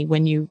family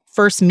when you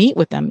first meet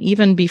with them,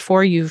 even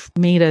before you've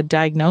made a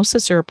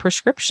diagnosis or a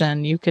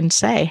prescription. You can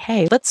say,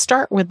 hey, let's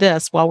start with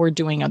this while we're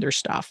doing other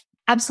stuff.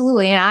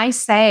 Absolutely. And I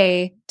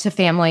say to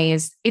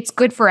families, it's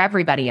good for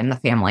everybody in the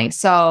family.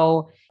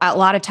 So a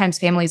lot of times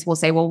families will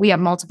say, well, we have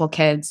multiple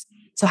kids,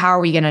 so how are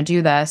we going to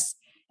do this?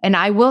 And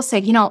I will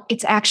say,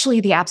 it's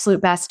actually the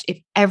absolute best if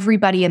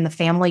everybody in the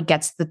family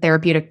gets the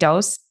therapeutic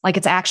dose. Like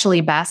it's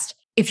actually best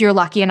if you're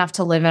lucky enough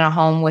to live in a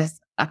home with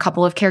a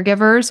couple of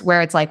caregivers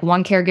where it's like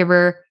one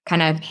caregiver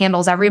kind of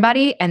handles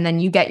everybody, and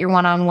then you get your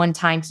one-on-one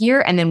time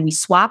here, and then we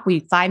swap. We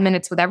 5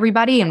 minutes with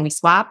everybody and we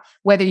swap,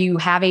 whether you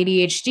have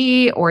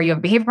ADHD or you have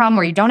a behavior problem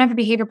or you don't have a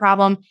behavior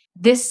problem.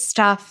 This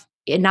stuff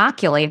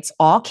inoculates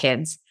all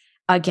kids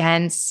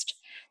against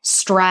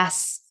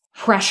stress,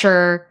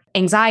 pressure,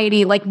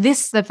 anxiety. Like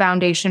this is the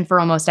foundation for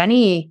almost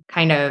any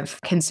kind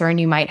of concern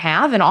you might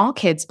have. And all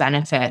kids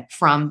benefit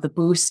from the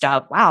boost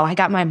of, wow, I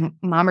got my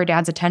mom or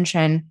dad's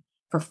attention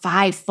for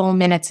 5 full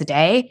minutes a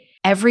day,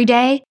 every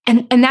day.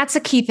 And that's a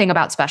key thing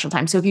about special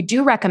time. So if you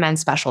do recommend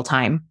special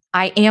time,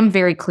 I am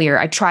very clear.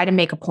 I try to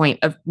make a point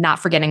of not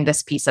forgetting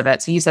this piece of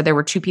it. So you said there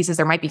were 2 pieces,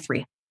 there might be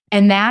 3.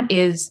 And that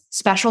is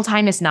special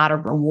time is not a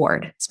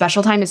reward.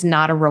 Special time is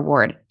not a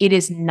reward. It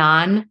is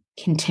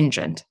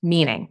non-contingent,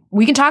 meaning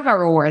we can talk about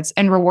rewards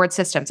and reward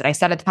systems. And I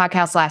said at the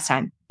podcast last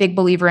time, big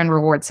believer in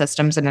reward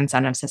systems and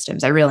incentive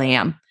systems. I really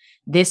am.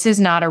 This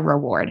is not a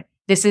reward.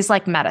 This is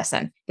like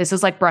medicine. This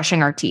is like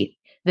brushing our teeth.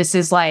 This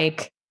is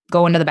like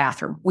going to the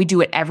bathroom. We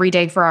do it every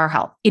day for our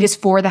health. It is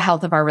for the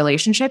health of our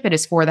relationship. It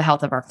is for the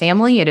health of our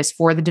family. It is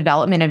for the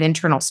development of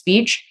internal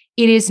speech.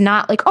 It is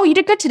not like, oh, you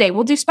did good today,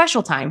 we'll do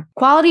special time.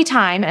 Quality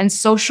time and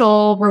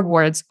social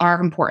rewards are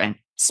important.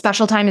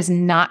 Special time is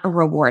not a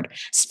reward.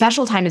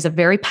 Special time is a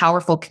very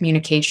powerful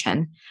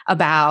communication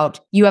about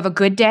you have a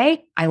good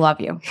day. I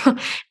love you.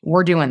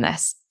 We're doing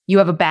this. You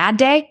have a bad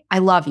day. I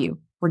love you.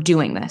 We're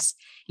doing this.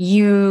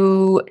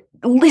 You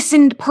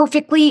listened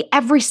perfectly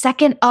every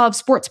second of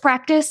sports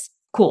practice.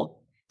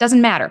 Cool.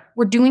 Doesn't matter.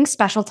 We're doing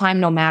special time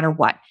no matter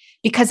what,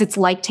 because it's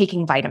like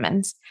taking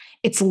vitamins.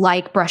 It's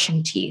like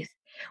brushing teeth.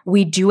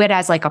 We do it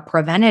as like a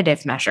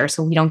preventative measure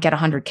so we don't get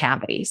 100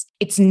 cavities.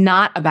 It's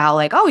not about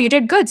like, oh, you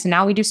did good, so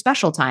now we do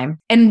special time.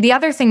 And the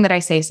other thing that I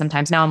say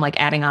sometimes, now I'm like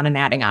adding on and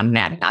adding on and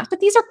adding on,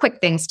 but these are quick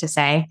things to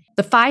say.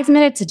 The 5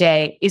 minutes a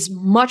day is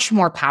much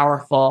more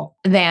powerful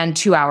than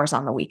 2 hours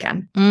on the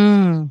weekend.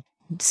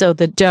 So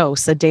the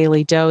dose, a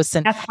daily dose.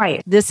 And that's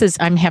right.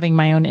 I'm having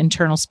my own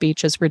internal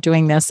speech as we're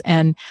doing this.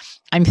 And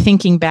I'm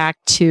thinking back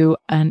to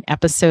an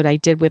episode I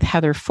did with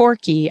Heather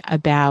Forkey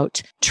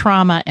about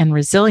trauma and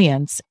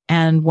resilience.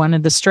 And one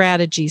of the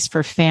strategies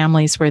for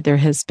families where there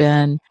has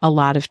been a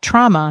lot of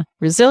trauma,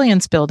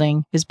 resilience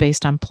building is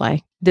based on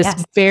play.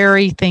 This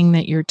very thing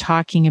that you're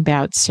talking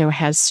about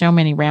has so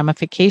many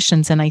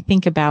ramifications. And I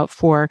think about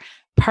for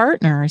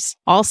partners,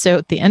 also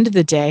at the end of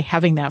the day,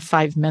 having that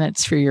 5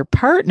 minutes for your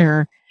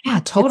partner. Yeah,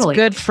 totally. It's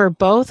good for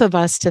both of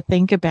us to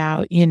think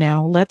about,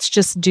 let's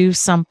just do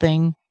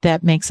something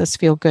that makes us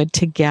feel good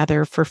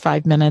together for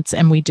 5 minutes,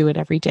 and we do it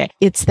every day.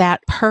 It's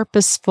that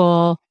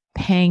purposeful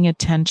paying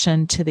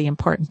attention to the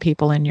important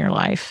people in your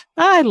life.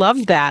 I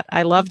love that.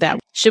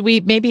 Should we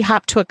maybe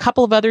hop to a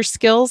couple of other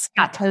skills?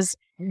 Because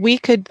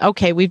we've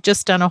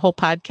just done a whole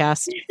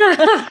podcast.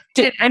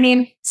 I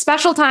mean,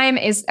 special time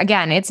is,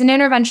 again, it's an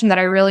intervention that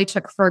I really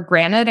took for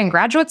granted in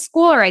graduate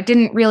school, or I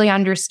didn't really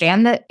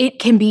understand that it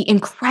can be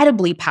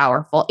incredibly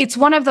powerful. It's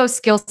one of those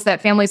skills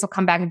that families will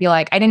come back and be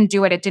like, I didn't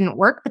do it, it didn't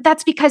work. But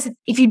that's because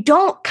if you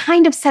don't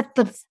kind of set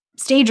the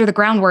stage or the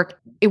groundwork,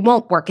 it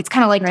won't work. It's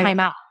kind of like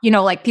timeout.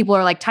 Like people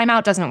are like,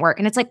 timeout doesn't work.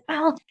 And it's like,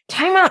 well,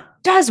 timeout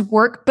does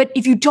work. But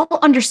if you don't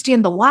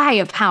understand the why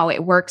of how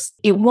it works,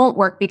 it won't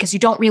work because you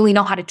don't really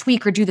know how to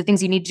tweak or do the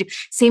things you need to do.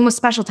 Same with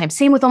special time.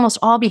 Same with almost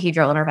all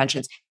behavioral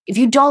interventions. If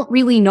you don't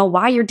really know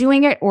why you're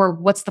doing it or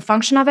what's the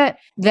function of it,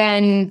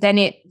 then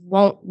it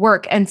won't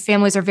work. And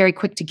families are very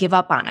quick to give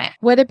up on it.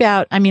 What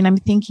about, I'm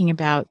thinking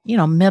about,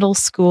 middle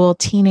school,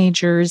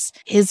 teenagers.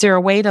 Is there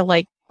a way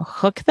to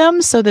hook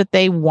them so that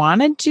they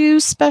want to do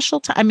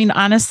special time?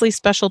 Honestly,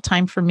 special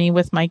time for me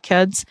with my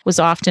kids was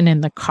often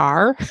in the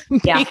car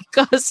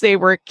because they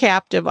were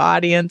captive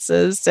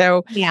audiences.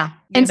 So,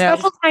 and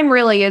special time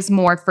really is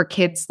more for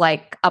kids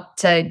up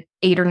to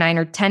 8 or 9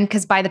 or 10,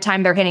 because by the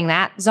time they're hitting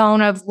that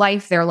zone of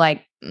life, they're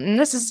like,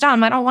 this is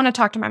dumb. I don't want to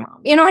talk to my mom.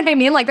 You know what I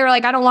mean? They're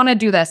like, I don't want to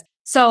do this.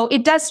 So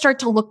it does start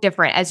to look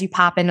different as you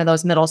pop into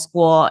those middle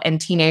school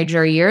and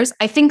teenager years.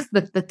 I think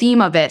that the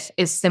theme of it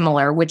is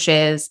similar, which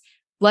is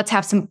let's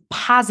have some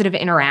positive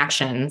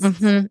interactions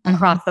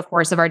across the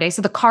course of our day.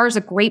 So the car is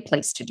a great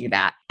place to do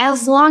that.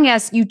 As long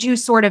as you do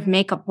sort of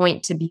make a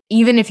point to be,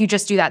 even if you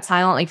just do that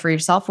silently for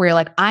yourself, where you're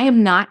like, I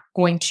am not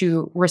going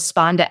to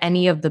respond to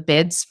any of the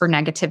bids for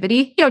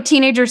negativity.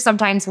 Teenagers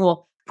sometimes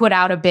will put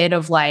out a bid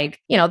of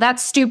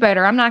that's stupid,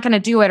 or I'm not going to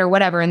do it, or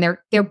whatever. And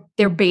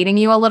they're baiting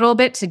you a little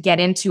bit to get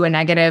into a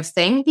negative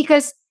thing,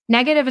 because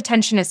negative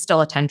attention is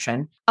still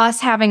attention. Us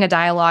having a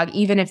dialogue,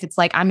 even if it's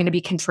I'm going to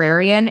be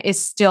contrarian,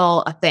 is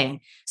still a thing.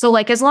 So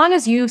as long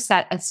as you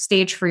set a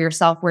stage for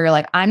yourself where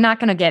you're I'm not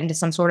going to get into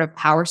some sort of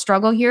power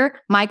struggle here.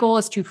 My goal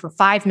is to, for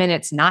 5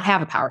 minutes, not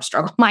have a power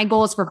struggle. My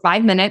goal is for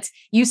 5 minutes,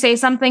 you say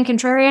something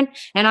contrarian,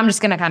 and I'm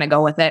just going to kind of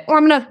go with it. Or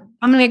I'm going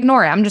to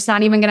ignore it. I'm just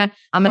not even going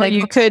to,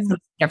 you could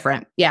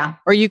different. Yeah.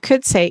 Or you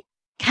could say,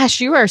 gosh,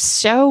 you are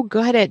so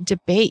good at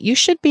debate. You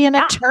should be an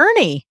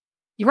attorney.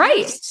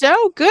 Right.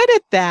 So good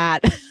at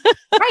that.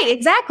 Right,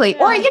 exactly.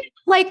 Yeah.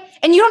 Or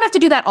and you don't have to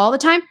do that all the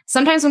time.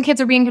 Sometimes when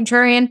kids are being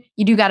contrarian,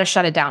 you do got to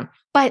shut it down.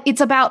 But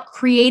it's about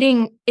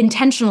creating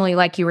intentionally,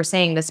 like you were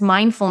saying, this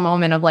mindful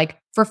moment of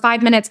for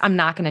 5 minutes, I'm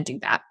not going to do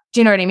that. Do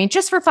you know what I mean?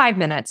 Just for 5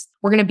 minutes,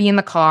 we're going to be in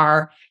the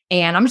car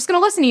and I'm just going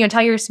to listen to you and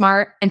tell you you're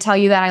smart and tell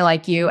you that I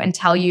like you and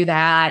tell you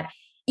that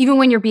even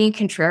when you're being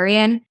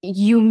contrarian,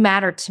 you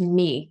matter to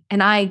me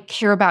and I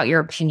care about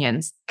your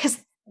opinions.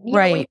 Because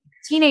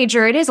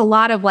teenager, it is a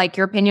lot of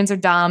your opinions are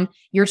dumb,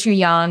 you're too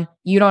young,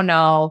 you don't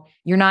know,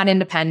 you're not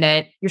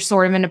independent, you're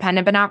sort of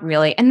independent, but not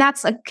really. And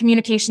that's a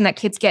communication that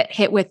kids get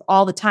hit with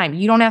all the time.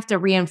 You don't have to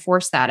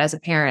reinforce that as a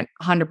parent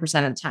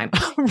 100% of the time.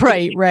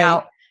 Right.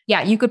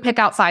 You could pick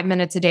out 5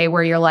 minutes a day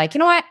where you're you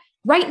know what,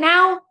 right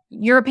now,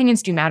 your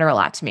opinions do matter a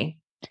lot to me.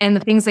 And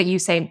the things that you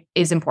say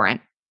is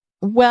important.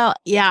 Well,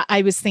 yeah,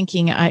 I was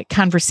thinking a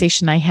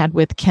conversation I had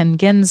with Ken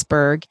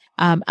Ginsberg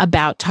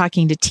about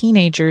talking to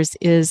teenagers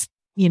is,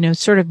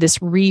 sort of this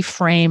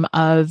reframe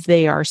of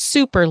they are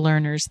super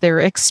learners, they're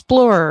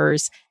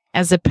explorers,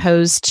 as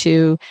opposed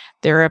to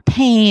they're a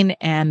pain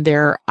and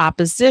they're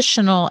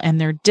oppositional and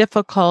they're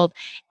difficult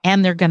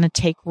and they're going to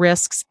take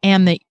risks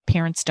and the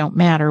parents don't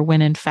matter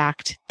when in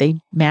fact they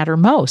matter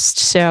most.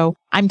 So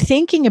I'm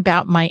thinking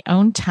about my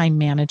own time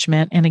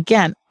management. And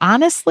again,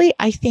 honestly,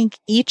 I think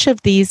each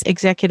of these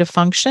executive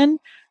function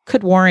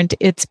could warrant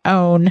its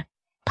own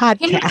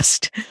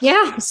podcast.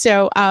 Yeah.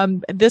 So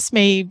this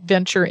may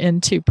venture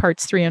into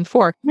parts 3 and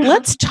 4.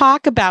 Let's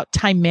talk about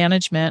time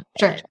management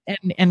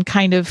and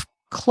kind of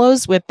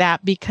close with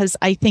that, because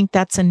I think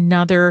that's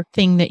another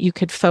thing that you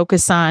could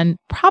focus on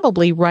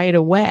probably right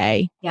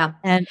away. Yeah.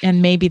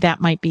 And maybe that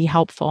might be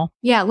helpful.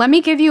 Yeah. Let me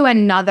give you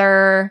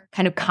another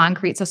kind of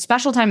concrete. So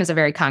special time is a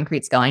very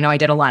concrete skill. I know I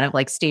did a lot of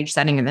like stage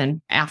setting and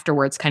then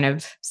afterwards kind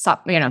of,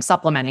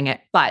 supplementing it,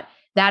 but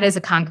that is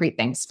a concrete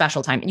thing,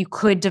 special time. You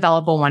could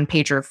develop a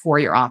one-pager for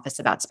your office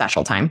about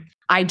special time.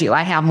 I do.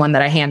 I have one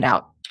that I hand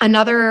out.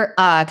 Another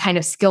kind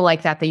of skill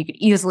like that you could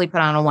easily put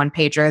on a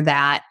one-pager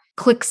that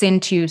clicks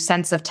into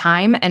sense of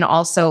time and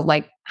also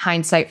like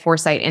hindsight,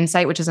 foresight,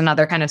 insight, which is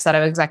another kind of set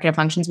of executive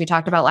functions we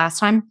talked about last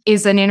time,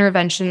 is an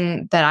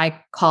intervention that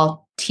I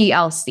call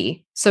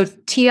TLC. So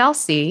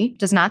TLC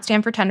does not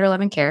stand for tender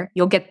loving care.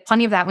 You'll get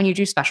plenty of that when you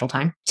do special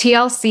time.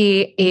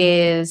 TLC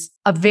is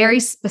a very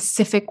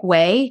specific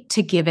way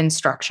to give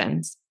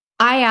instructions.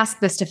 I ask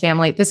this to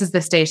family. This is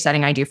the stage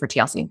setting I do for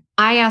TLC.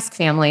 I ask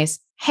families,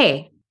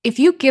 hey, if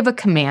you give a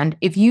command,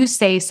 if you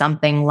say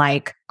something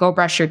like, go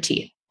brush your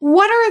teeth,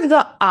 what are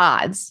the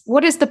odds?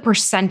 What is the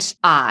percent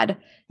odd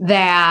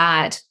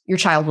that your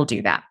child will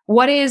do that?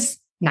 What is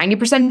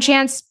 90%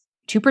 chance,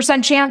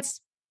 2%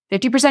 chance,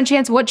 50%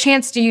 chance? What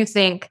chance do you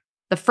think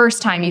the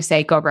first time you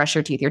say, go brush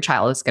your teeth, your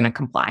child is going to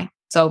comply?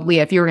 So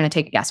Leah, if you were going to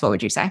take a guess, what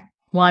would you say?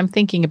 Well, I'm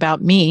thinking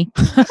about me.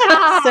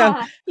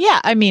 So yeah,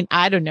 I mean,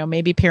 I don't know,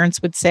 maybe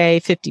parents would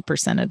say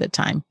 50% of the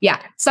time.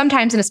 Yeah.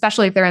 Sometimes, and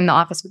especially if they're in the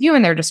office with you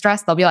and they're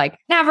distressed, they'll be like,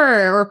 never,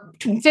 or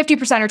 50%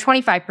 or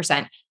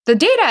 25%. The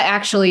data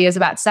actually is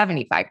about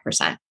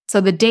 75%.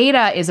 So the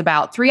data is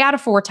about 3 out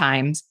of 4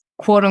 times,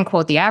 quote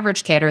unquote, the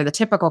average kid or the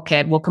typical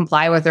kid will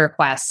comply with the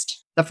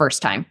request the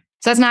first time.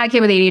 So that's not a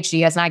kid with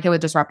ADHD. That's not a kid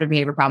with disruptive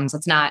behavior problems.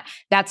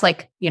 That's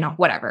like,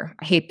 whatever.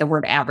 I hate the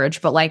word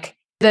average, but like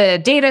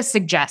the data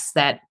suggests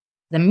that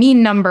the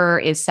mean number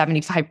is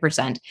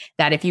 75%,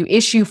 that if you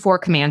issue 4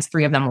 commands,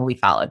 3 of them will be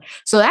followed.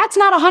 So that's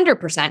not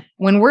 100%.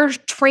 When we're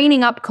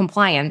training up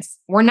compliance,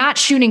 we're not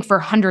shooting for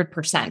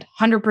 100%.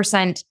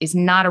 100% is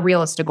not a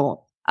realistic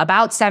goal.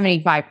 About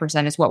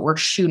 75% is what we're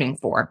shooting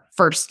for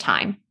first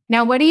time.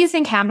 Now, what do you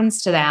think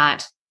happens to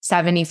that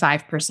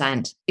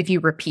 75% if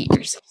you repeat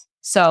yourself?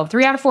 So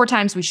 3 out of 4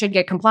 times we should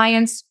get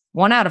compliance.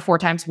 1 out of 4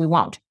 times we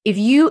won't. If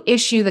you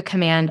issue the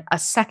command a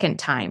second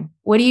time,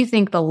 what do you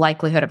think the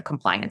likelihood of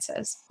compliance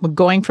is? We're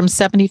going from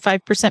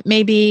 75%,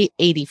 maybe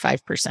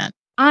 85%.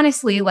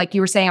 Honestly, like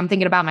you were saying, I'm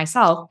thinking about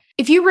myself.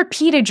 If you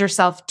repeated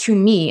yourself to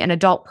me, an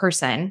adult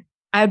person,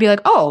 I would be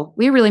like, oh,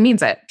 Leah really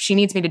means it. She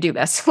needs me to do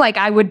this. Like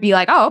I would be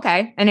like, oh,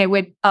 okay. And it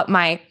would up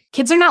my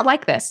kids are not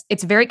like this.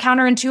 It's very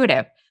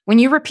counterintuitive. When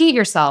you repeat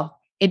yourself,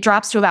 it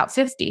drops to about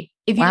 50.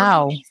 If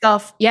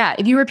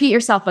you repeat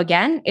yourself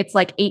again, it's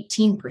like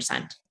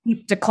 18%.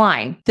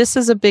 Decline. This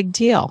is a big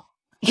deal.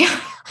 Yeah.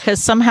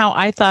 Because somehow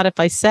I thought if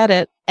I said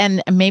it,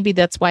 and maybe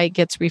that's why it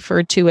gets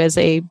referred to as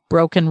a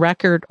broken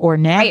record or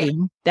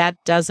nagging, that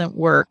doesn't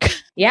work.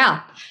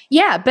 Yeah.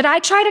 Yeah. But I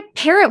try to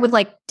pair it with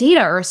like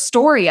data or a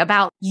story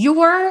about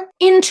your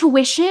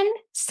intuition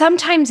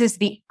sometimes is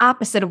the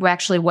opposite of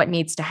actually what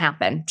needs to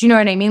happen. Do you know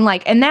what I mean?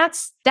 Like, and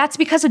that's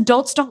because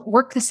adults don't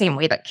work the same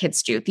way that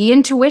kids do. The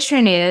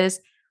intuition is,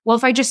 well,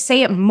 if I just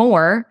say it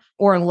more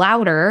or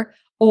louder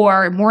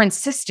or more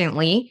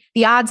insistently,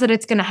 the odds that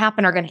it's going to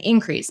happen are going to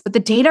increase. But the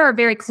data are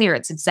very clear.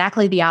 It's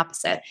exactly the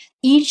opposite.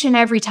 Each and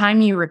every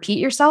time you repeat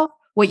yourself,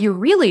 what you're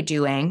really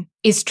doing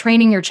is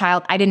training your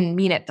child. I didn't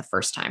mean it the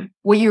first time.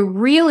 What you're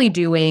really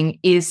doing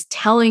is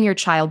telling your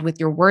child with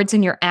your words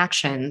and your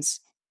actions,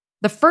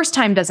 the first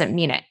time doesn't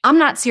mean it. I'm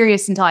not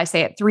serious until I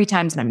say it 3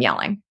 times and I'm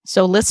yelling.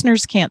 So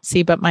listeners can't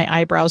see, but my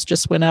eyebrows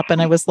just went up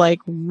and I was like,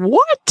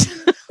 what?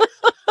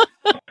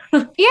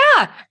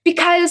 Yeah,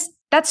 because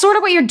that's sort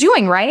of what you're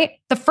doing, right?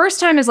 The first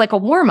time is like a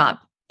warm up.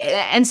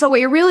 And so what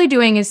you're really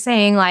doing is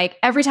saying like,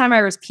 every time I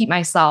repeat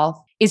myself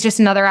is just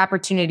another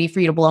opportunity for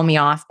you to blow me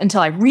off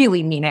until I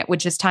really mean it,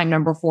 which is time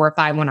number 4 or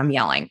 5 when I'm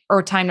yelling,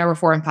 or time number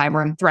 4 and 5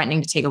 where I'm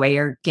threatening to take away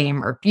your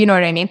game, or you know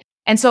what I mean?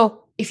 And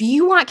so if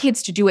you want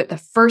kids to do it the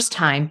first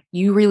time,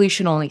 you really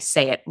should only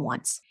say it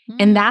once.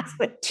 And that's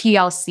what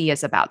TLC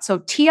is about. So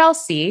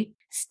TLC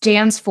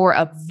stands for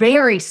a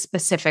very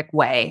specific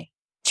way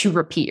to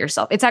repeat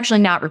yourself. It's actually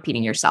not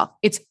repeating yourself.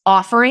 It's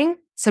offering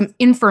some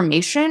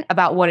information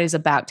about what is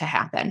about to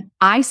happen.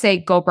 I say,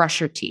 go brush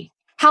your teeth.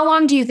 How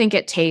long do you think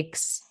it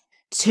takes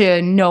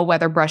to know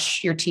whether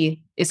brush your teeth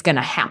is going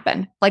to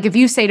happen? Like if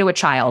you say to a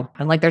child,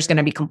 and like there's going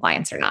to be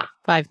compliance or not.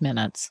 5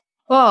 minutes.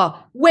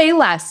 Oh, way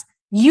less.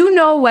 You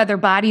know whether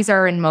bodies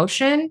are in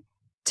motion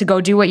to go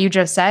do what you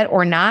just said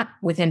or not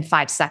within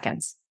 5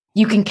 seconds.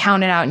 You can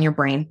count it out in your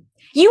brain.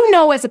 You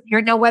know, as a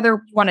parent, know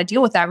whether you want to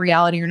deal with that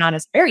reality or not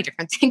is a very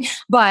different thing.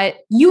 But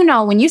you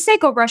know, when you say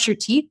go brush your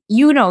teeth,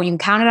 you know, you can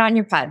count it out in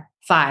your head.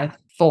 5,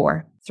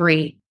 4,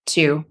 3,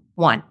 2,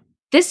 1.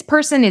 This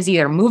person is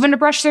either moving to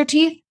brush their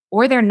teeth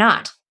or they're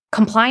not.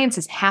 Compliance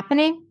is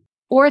happening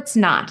or it's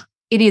not.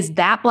 It is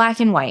that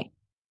black and white.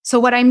 So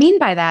what I mean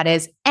by that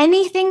is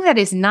anything that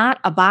is not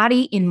a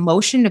body in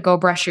motion to go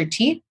brush your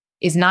teeth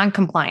is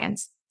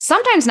noncompliance.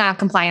 Sometimes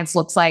noncompliance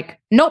looks like,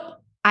 nope,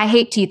 I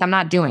hate teeth. I'm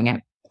not doing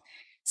it.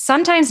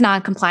 Sometimes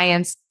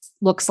noncompliance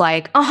looks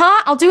like,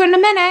 I'll do it in a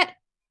minute.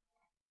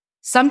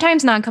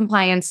 Sometimes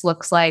noncompliance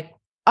looks like,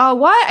 oh,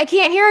 what? I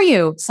can't hear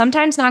you.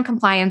 Sometimes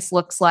noncompliance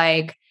looks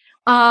like,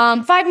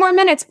 5 more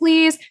minutes,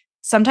 please.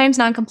 Sometimes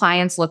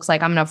noncompliance looks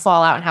like I'm going to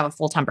fall out and have a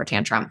full temper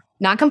tantrum.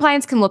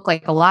 Noncompliance can look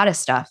like a lot of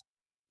stuff.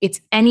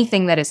 It's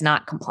anything that is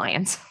not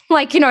compliance.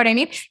 Like, you know what I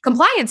mean?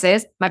 Compliance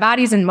is my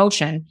body's in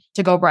motion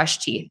to go brush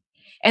teeth.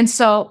 And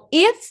so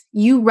if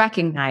you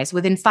recognize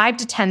within 5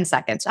 to 10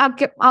 seconds,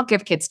 I'll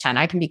give kids 10,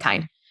 I can be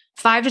kind,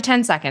 5 to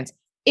 10 seconds.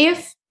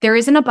 If there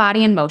isn't a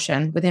body in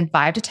motion within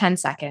 5 to 10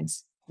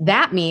 seconds,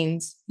 that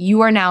means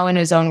you are now in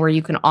a zone where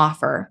you can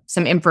offer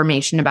some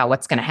information about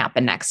what's going to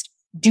happen next.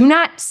 Do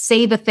not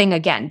say the thing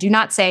again. Do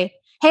not say,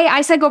 hey,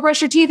 I said go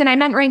brush your teeth and I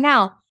meant right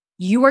now.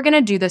 You are going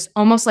to do this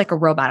almost like a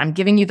robot. I'm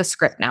giving you the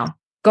script now.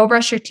 Go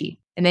brush your teeth.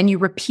 And then you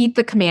repeat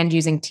the command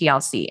using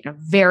TLC in a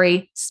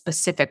very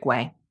specific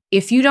way.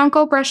 If you don't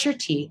go brush your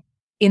teeth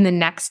in the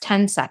next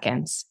 10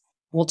 seconds,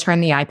 we'll turn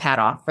the iPad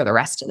off for the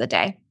rest of the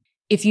day.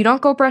 If you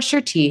don't go brush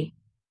your teeth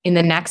in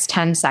the next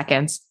 10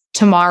 seconds,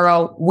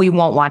 tomorrow we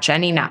won't watch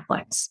any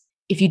Netflix.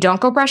 If you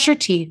don't go brush your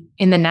teeth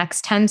in the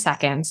next 10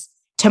 seconds,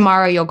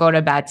 tomorrow you'll go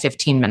to bed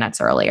 15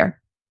 minutes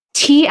earlier.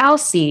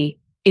 TLC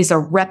is a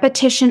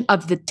repetition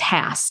of the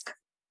task,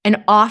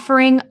 an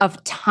offering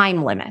of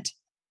time limit.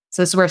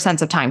 So this is where a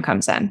sense of time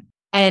comes in.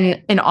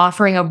 And an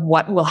offering of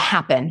what will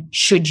happen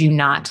should you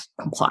not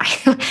comply.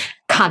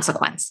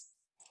 Consequence.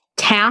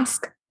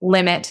 Task,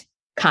 limit,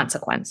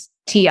 consequence.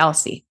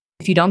 TLC.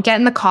 If you don't get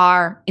in the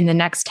car in the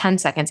next 10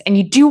 seconds, and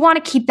you do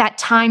want to keep that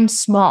time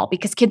small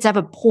because kids have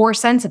a poor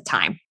sense of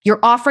time, you're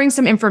offering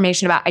some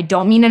information about, I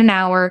don't mean in an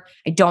hour,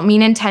 I don't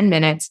mean in 10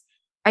 minutes,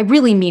 I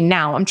really mean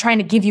now. I'm trying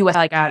to give you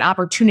an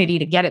opportunity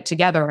to get it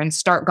together and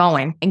start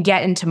going and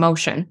get into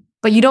motion.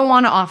 But you don't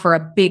want to offer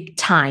a big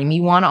time.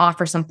 You want to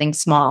offer something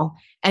small.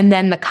 And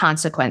then the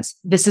consequence,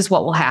 this is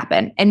what will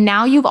happen. And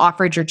now you've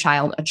offered your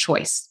child a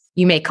choice.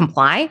 You may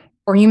comply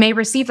or you may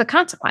receive the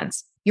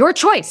consequence. Your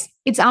choice.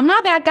 I'm not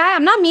a bad guy.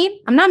 I'm not mean.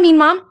 I'm not mean,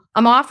 mom.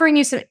 I'm offering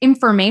you some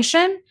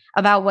information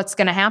about what's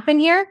going to happen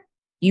here.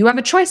 You have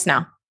a choice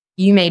now.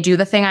 You may do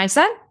the thing I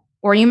said,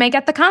 or you may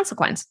get the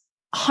consequence.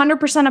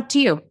 100% up to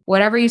you.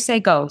 Whatever you say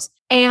goes.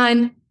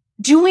 And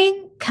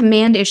doing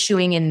command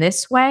issuing in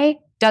this way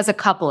does a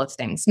couple of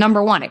things.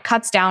 Number one, it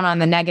cuts down on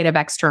the negative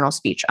external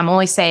speech. I'm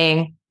only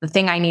saying the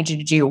thing I need you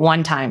to do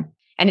one time.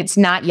 And it's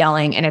not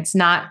yelling, and it's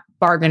not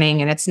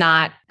bargaining, and it's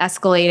not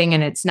escalating,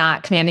 and it's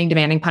not commanding,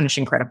 demanding,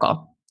 punishing,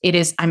 critical. It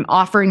is, I'm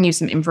offering you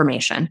some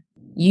information.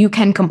 You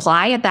can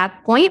comply at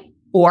that point,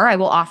 or I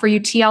will offer you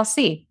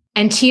TLC.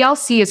 And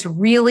TLC is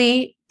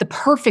really the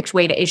perfect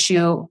way to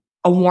issue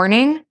a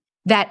warning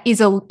that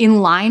is in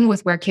line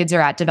with where kids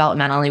are at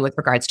developmentally with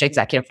regards to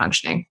executive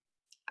functioning.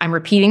 I'm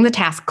repeating the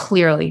task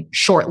clearly,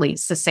 shortly,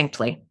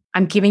 succinctly.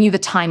 I'm giving you the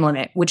time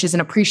limit, which is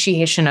an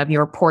appreciation of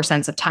your poor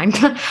sense of time.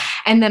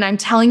 And then I'm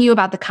telling you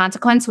about the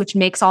consequence, which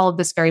makes all of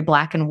this very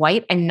black and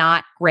white and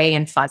not gray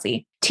and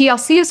fuzzy.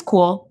 TLC is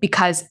cool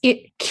because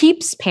it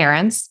keeps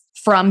parents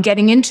from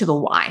getting into the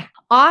why.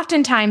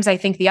 Oftentimes, I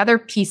think the other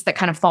piece that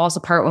kind of falls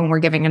apart when we're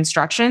giving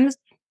instructions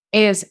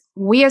is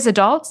we as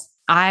adults,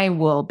 I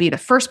will be the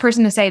first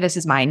person to say this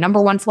is my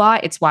number one flaw.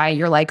 It's why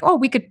you're like, oh,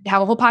 we could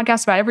have a whole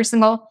podcast about every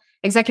single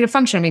executive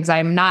function because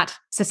I'm not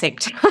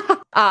succinct.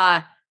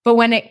 But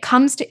when it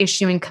comes to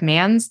issuing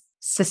commands,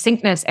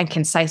 succinctness and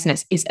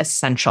conciseness is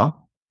essential.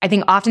 I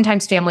think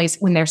oftentimes families,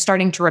 when they're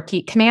starting to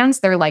repeat commands,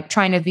 they're like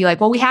trying to be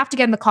like, well, we have to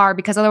get in the car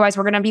because otherwise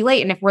we're going to be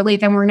late. And if we're late,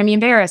 then we're going to be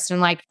embarrassed. And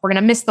like, we're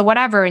going to miss the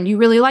whatever. And you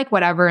really like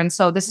whatever. And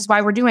so this is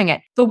why we're doing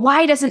it. The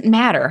why doesn't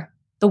matter.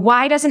 The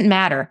why doesn't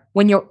matter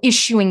when you're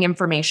issuing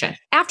information.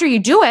 After you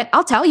do it,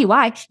 I'll tell you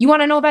why. You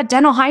want to know about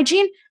dental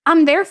hygiene?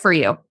 I'm there for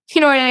you.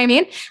 You know what I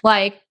mean?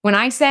 Like when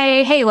I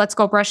say, hey, let's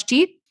go brush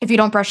teeth. If you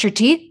don't brush your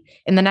teeth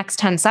in the next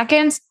 10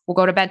 seconds, we'll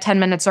go to bed 10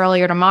 minutes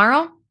earlier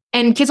tomorrow.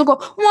 And kids will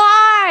go,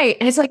 why?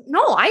 And it's like,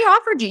 no, I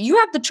offered you. You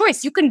have the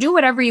choice. You can do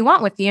whatever you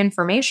want with the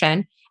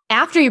information.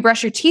 After you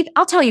brush your teeth,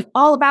 I'll tell you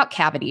all about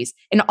cavities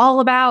and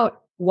all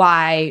about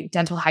why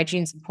dental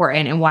hygiene is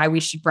important and why we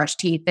should brush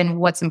teeth and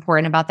what's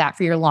important about that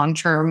for your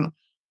long-term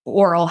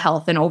oral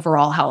health and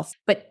overall health.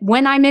 But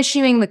when I'm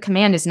issuing the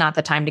command is not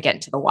the time to get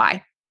into the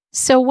why.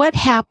 So what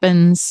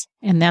happens,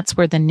 and that's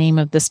where the name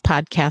of this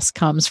podcast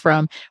comes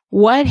from,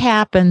 what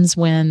happens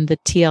when the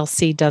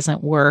TLC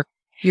doesn't work?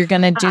 You're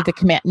going to do the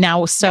command.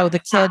 Now, so the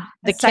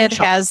kid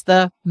has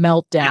the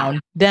meltdown.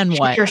 Then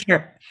what?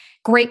 Sure.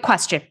 Great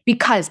question.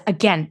 Because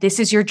again, this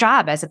is your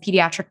job as a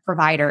pediatric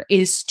provider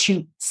is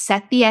to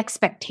set the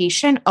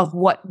expectation of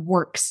what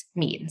works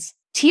means.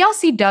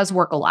 TLC does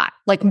work a lot,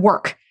 like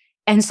work.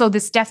 And so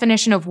this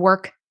definition of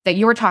work that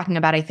you were talking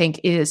about, I think,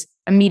 is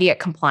immediate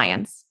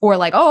compliance or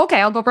like, oh, okay,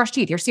 I'll go brush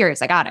teeth. You're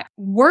serious. I got it.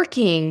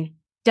 Working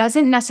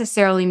doesn't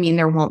necessarily mean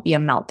there won't be a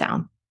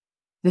meltdown.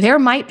 There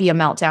might be a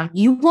meltdown.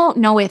 You won't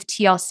know if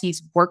TLC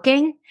is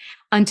working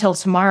until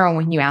tomorrow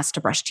when you ask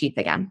to brush teeth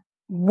again.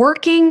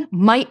 working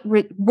might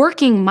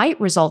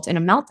result in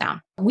a meltdown.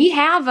 We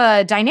have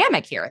a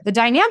dynamic here. The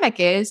dynamic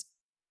is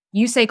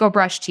you say, go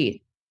brush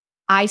teeth.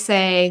 I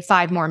say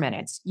 5 more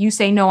minutes. You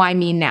say, no, I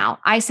mean now.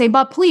 I say,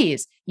 but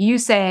please. You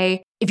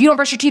say, if you don't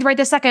brush your teeth right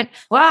this second,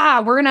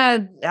 I'm going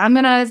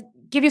to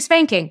give you a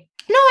spanking.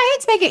 No, I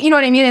hate spanking. You know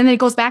what I mean? And then it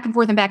goes back and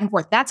forth and back and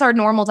forth. That's our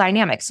normal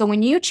dynamic. So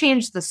when you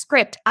change the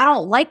script, I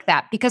don't like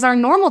that because our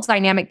normal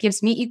dynamic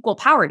gives me equal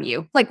power to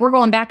you. Like we're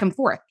going back and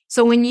forth.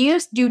 So when you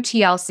do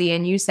TLC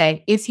and you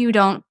say, if you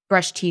don't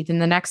brush teeth in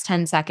the next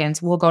 10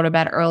 seconds, we'll go to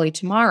bed early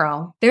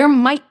tomorrow, there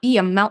might be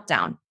a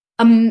meltdown.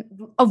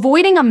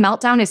 Avoiding a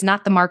meltdown is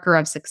not the marker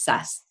of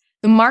success.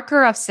 The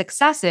marker of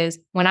success is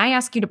when I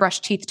ask you to brush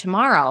teeth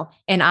tomorrow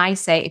and I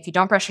say, if you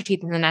don't brush your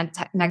teeth in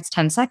the next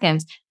 10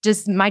 seconds,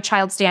 does my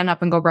child stand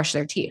up and go brush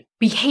their teeth?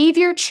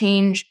 Behavior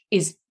change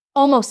is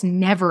almost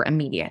never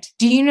immediate.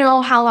 Do you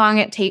know how long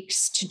it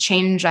takes to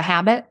change a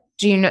habit?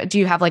 Do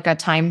you have like a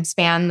time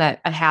span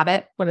that a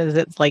habit? What is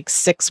it? Like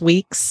 6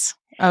 weeks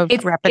of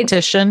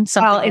repetition? It's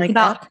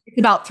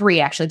about 3,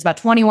 actually. It's about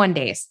 21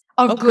 days.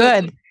 Oh,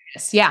 good.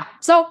 Yeah.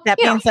 So that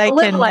means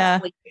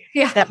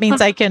that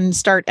means I can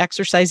start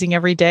exercising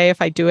every day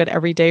if I do it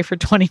every day for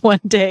 21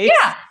 days.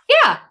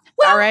 Yeah.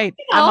 Well, all right.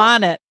 I'm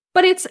on it.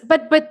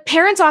 But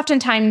parents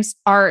oftentimes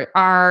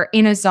are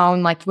in a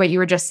zone like what you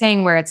were just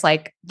saying, where it's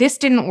like, this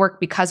didn't work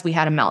because we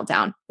had a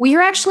meltdown. Well,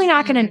 you're actually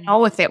not going to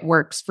know if it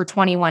works for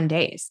 21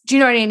 days. Do you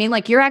know what I mean?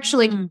 Like you're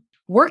actually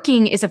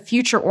working is a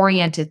future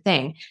oriented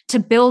thing to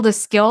build a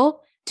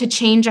skill, to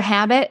change a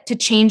habit, to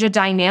change a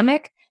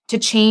dynamic, to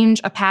change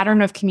a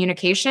pattern of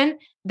communication.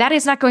 That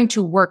is not going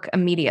to work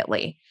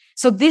immediately.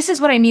 So this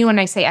is what I mean when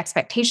I say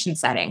expectation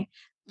setting.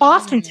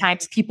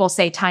 Oftentimes people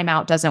say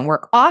timeout doesn't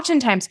work.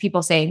 Oftentimes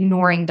people say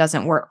ignoring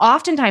doesn't work.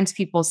 Oftentimes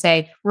people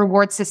say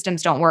reward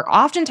systems don't work.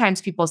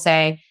 Oftentimes people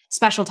say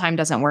special time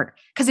doesn't work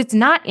because it's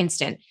not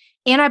instant.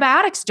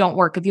 Antibiotics don't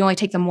work if you only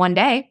take them one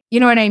day. You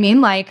know what I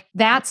mean? Like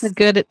that's a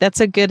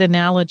good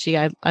analogy.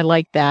 I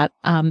like that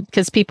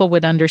because people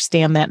would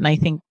understand that. And I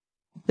think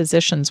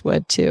physicians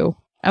would too.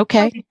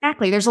 Okay.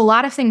 Exactly. There's a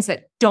lot of things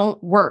that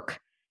don't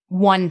work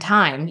one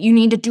time. You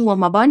need to do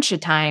them a bunch of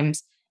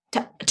times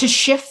to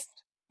shift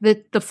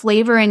the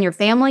flavor in your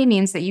family.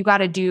 Means that you got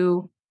to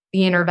do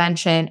the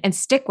intervention and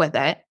stick with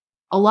it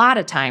a lot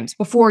of times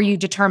before you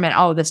determine,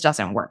 oh, this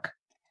doesn't work.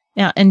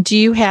 Yeah. And do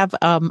you have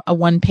a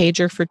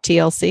 1-pager for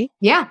TLC?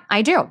 Yeah,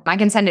 I do. I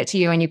can send it to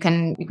you and you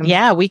can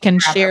yeah, we can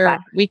share.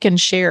 We can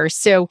share.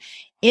 So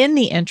in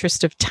the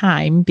interest of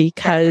time,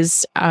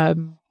 because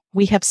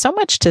we have so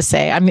much to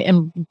say.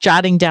 I'm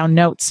jotting down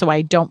notes so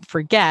I don't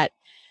forget.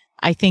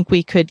 I think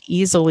we could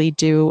easily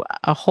do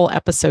a whole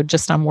episode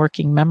just on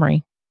working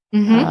memory.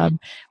 Mm-hmm.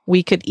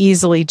 We could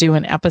easily do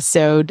an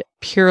episode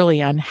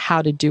purely on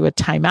how to do a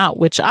timeout,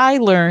 which I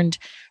learned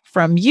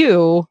from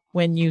you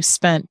when you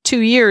spent 2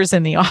 years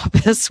in the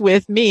office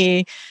with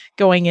me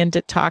going in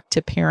to talk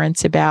to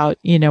parents about,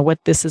 what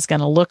this is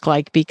going to look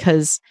like,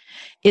 because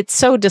it's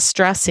so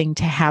distressing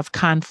to have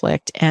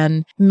conflict.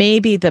 And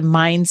maybe the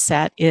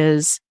mindset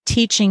is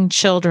teaching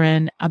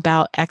children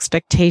about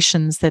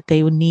expectations that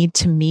they need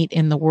to meet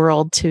in the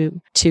world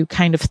to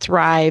kind of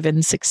thrive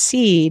and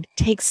succeed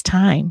takes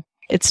time.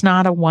 It's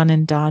not a one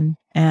and done.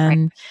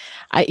 And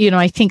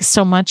I think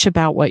so much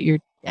about what you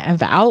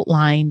have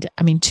outlined.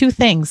 2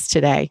 things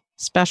today,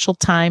 special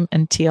time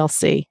and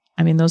TLC.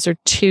 Those are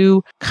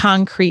 2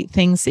 concrete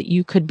things that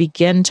you could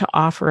begin to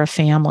offer a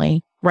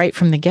family right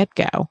from the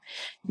get-go.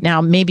 Now,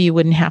 maybe you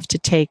wouldn't have to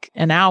take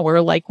an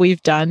hour like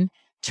we've done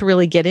to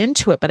really get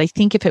into it. But I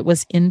think if it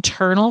was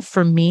internal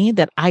for me,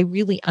 that I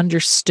really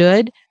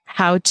understood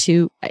how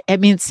to,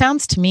 it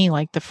sounds to me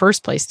like the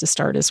first place to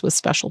start is with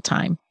special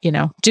time.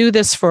 Do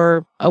this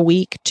for a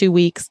week, 2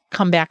 weeks,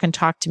 come back and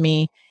talk to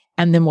me,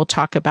 and then we'll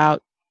talk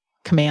about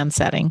command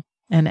setting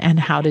and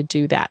how to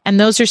do that.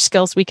 And those are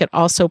skills we could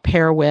also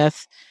pair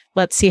with,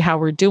 let's see how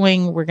we're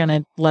doing. We're going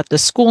to let the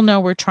school know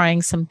we're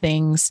trying some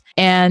things.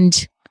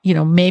 And,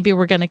 maybe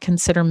we're going to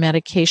consider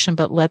medication,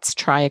 but let's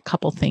try a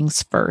couple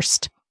things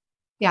first.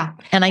 Yeah.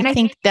 And I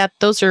think that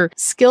those are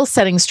skill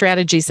setting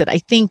strategies that I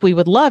think we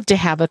would love to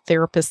have a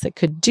therapist that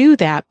could do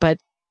that. But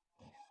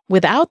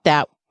without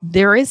that,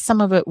 there is some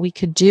of it we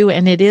could do,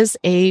 and it is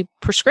a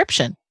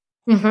prescription.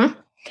 Mm-hmm.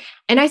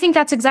 And I think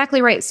that's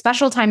exactly right.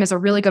 Special time is a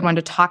really good one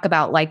to talk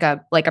about, like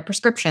a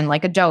prescription,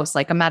 like a dose,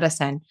 like a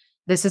medicine.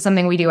 This is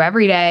something we do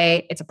every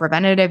day. It's a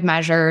preventative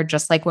measure,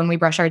 just like when we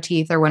brush our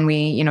teeth or when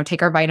we,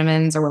 take our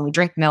vitamins or when we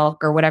drink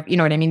milk or whatever, you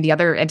know what I mean? The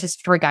other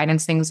anticipatory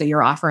guidance things that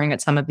you're offering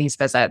at some of these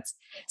visits.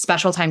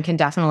 Special time can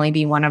definitely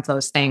be one of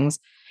those things.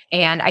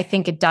 And I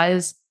think it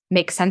does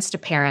make sense to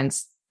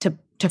parents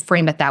to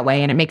frame it that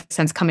way. And it makes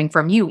sense coming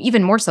from you,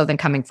 even more so than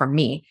coming from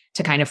me,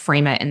 to kind of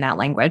frame it in that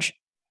language.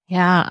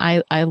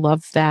 Yeah, I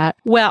love that.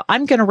 Well,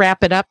 I'm going to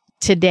wrap it up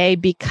today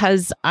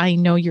because I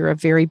know you're a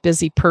very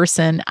busy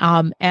person.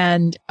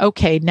 And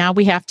okay, now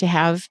we have to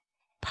have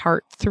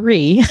part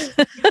 3,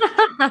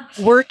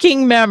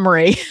 working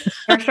memory.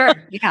 For sure.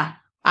 Yeah.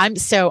 I'm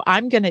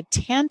going to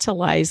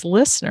tantalize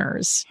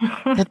listeners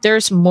that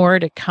there's more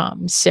to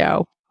come.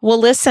 So Well,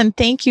 listen,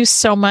 thank you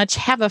so much.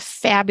 Have a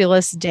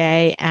fabulous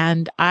day.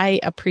 And I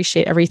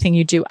appreciate everything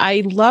you do.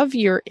 I love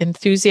your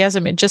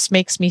enthusiasm. It just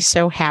makes me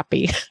so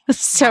happy.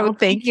 So Well,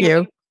 thank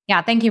you.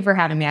 Yeah, thank you for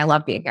having me. I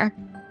love being here.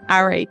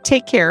 All right.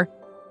 Take care.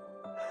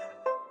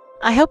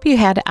 I hope you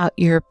had out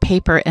your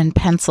paper and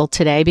pencil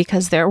today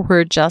because there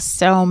were just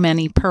so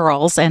many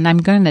pearls, and I'm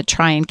going to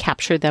try and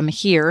capture them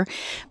here.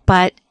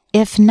 But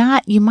if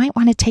not, you might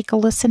want to take a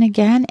listen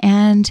again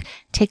and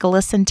take a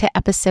listen to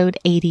episode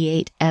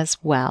 88 as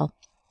well.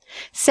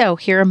 So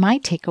here are my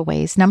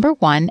takeaways. Number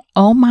 1,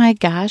 oh my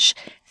gosh,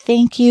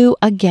 thank you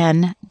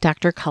again,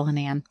 Dr.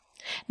 Cullinan.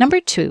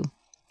 Number 2,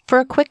 for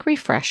a quick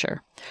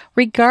refresher,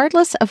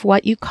 regardless of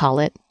what you call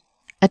it,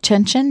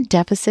 attention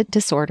deficit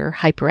disorder,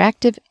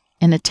 hyperactive,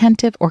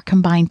 inattentive, or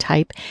combined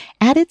type,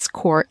 at its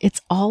core,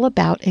 it's all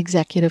about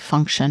executive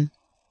function.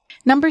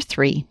 Number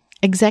 3,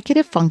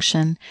 executive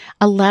function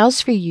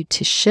allows for you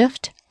to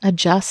shift,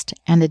 adjust,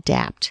 and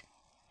adapt.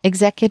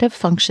 Executive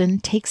function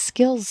takes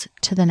skills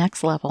to the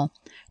next level.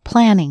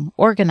 Planning,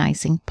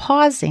 organizing,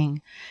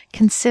 pausing,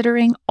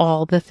 considering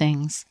all the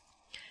things.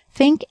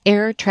 Think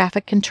air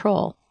traffic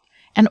control,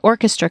 an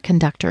orchestra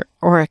conductor,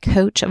 or a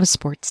coach of a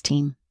sports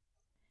team.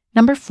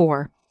 Number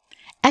 4,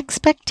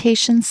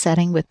 expectation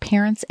setting with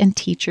parents and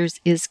teachers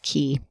is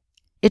key.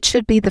 It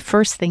should be the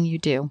first thing you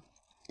do.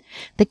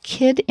 The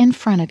kid in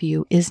front of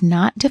you is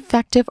not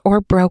defective or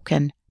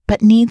broken,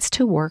 but needs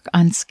to work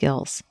on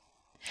skills.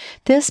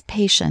 This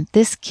patient,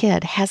 this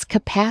kid has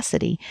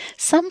capacity,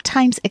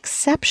 sometimes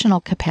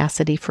exceptional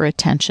capacity for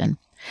attention,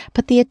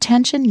 but the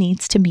attention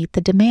needs to meet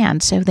the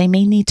demand, so they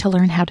may need to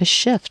learn how to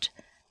shift.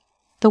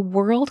 The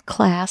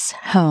world-class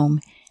home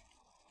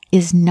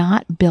is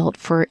not built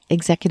for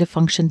executive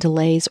function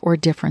delays or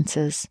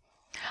differences.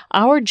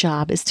 Our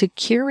job is to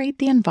curate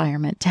the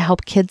environment to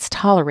help kids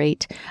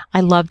tolerate, I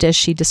loved as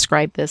she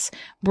described this,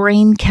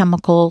 brain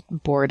chemical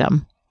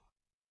boredom.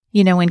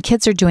 You know, when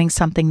kids are doing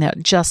something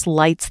that just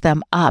lights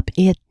them up,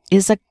 it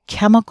is a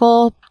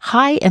chemical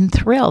high and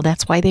thrill.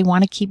 That's why they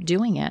want to keep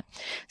doing it.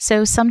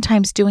 So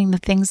sometimes doing the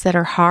things that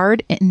are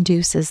hard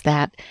induces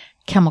that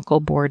chemical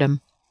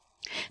boredom.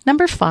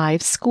 Number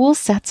 5, school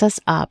sets us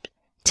up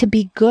to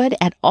be good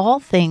at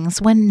all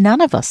things when none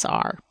of us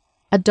are.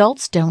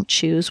 Adults don't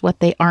choose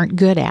what they aren't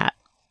good at.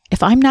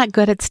 If I'm not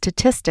good at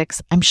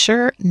statistics, I'm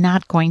sure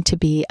not going to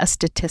be a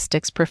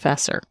statistics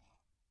professor.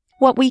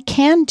 What we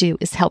can do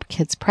is help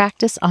kids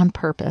practice on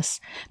purpose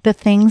the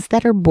things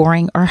that are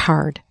boring or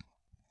hard.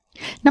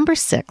 Number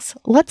 6,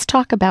 let's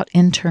talk about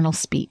internal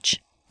speech.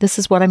 This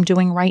is what I'm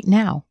doing right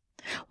now.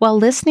 While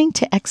listening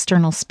to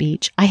external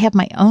speech, I have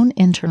my own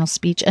internal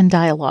speech and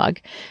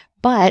dialogue,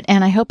 but,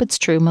 and I hope it's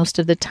true most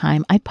of the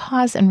time, I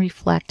pause and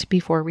reflect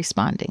before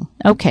responding.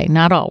 Okay,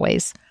 not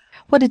always.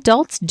 What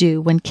adults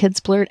do when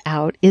kids blurt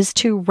out is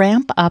to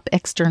ramp up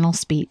external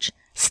speech.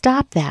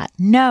 Stop that.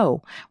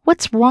 No.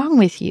 What's wrong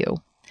with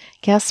you?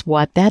 Guess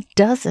what? That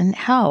doesn't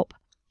help.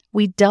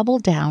 We double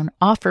down,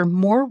 offer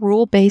more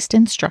rule-based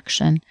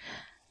instruction.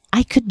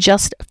 I could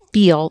just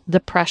feel the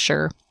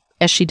pressure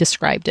as she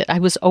described it. I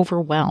was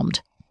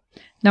overwhelmed.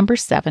 Number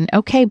 7,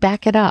 okay,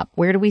 back it up.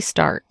 Where do we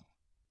start?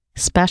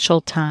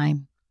 Special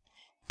time.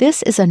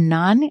 This is a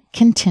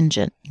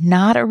non-contingent,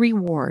 not a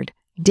reward,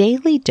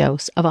 daily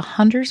dose of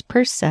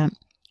 100%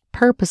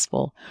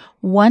 purposeful,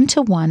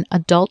 one-to-one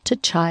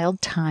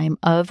adult-to-child time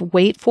of,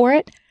 wait for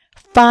it,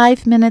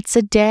 5 minutes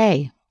a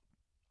day.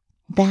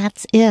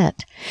 That's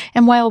it.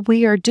 And while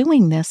we are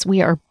doing this,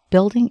 we are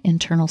building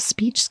internal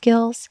speech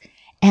skills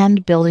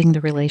and building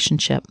the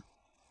relationship.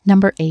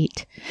 Number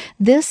 8,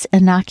 this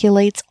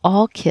inoculates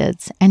all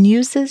kids and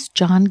uses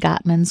John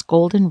Gottman's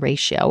golden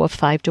ratio of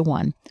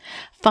 5-to-1.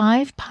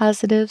 5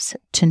 positives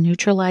to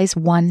neutralize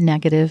 1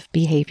 negative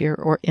behavior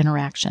or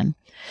interaction.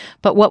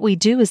 But what we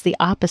do is the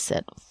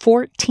opposite,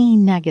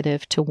 14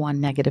 negative to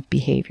 1 negative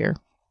behavior.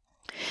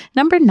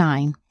 Number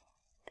 9,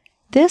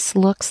 this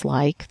looks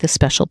like the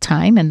special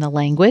time in the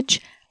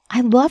language.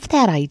 I love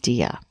that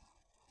idea.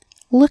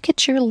 Look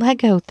at your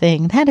Lego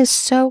thing. That is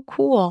so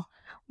cool.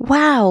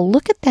 Wow,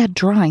 look at that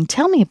drawing.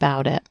 Tell me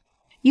about it.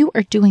 You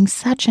are doing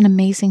such an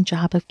amazing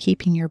job of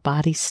keeping your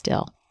body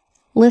still.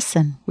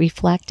 Listen,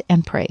 reflect,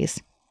 and praise.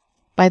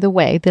 By the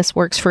way, this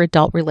works for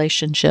adult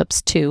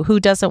relationships too. Who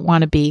doesn't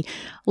want to be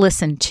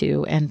listened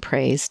to and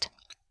praised?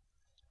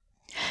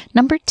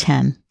 Number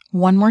 10,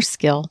 one more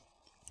skill,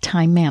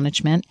 time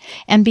management,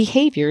 and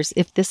behaviors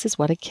if this is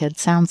what a kid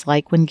sounds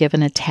like when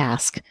given a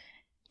task.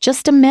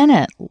 Just a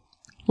minute.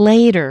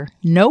 Later.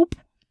 Nope.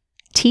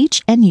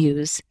 Teach and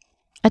use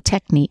a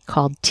technique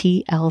called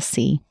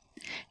TLC.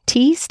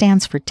 T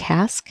stands for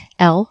task,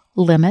 L,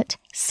 limit,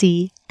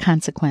 C,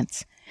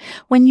 consequence.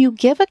 When you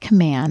give a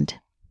command,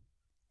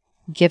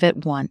 give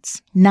it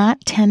once,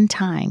 not 10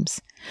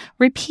 times.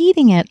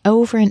 Repeating it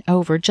over and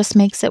over just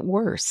makes it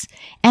worse,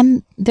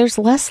 and there's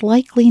less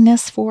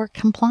likeliness for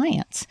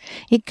compliance.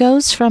 It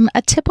goes from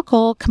a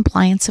typical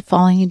compliance of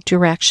following a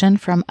direction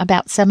from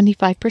about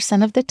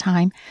 75% of the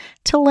time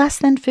to less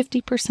than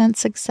 50%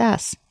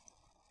 success.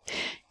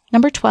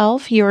 Number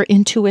 12, your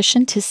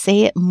intuition to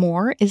say it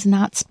more is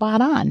not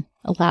spot on.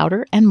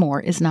 Louder and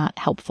more is not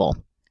helpful.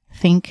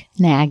 Think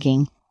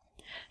nagging.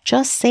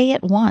 Just say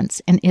it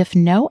once, and if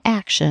no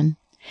action,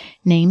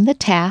 name the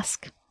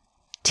task,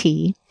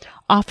 T,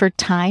 offer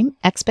time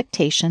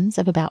expectations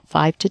of about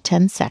 5 to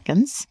 10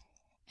 seconds.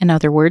 In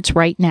other words,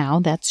 right now,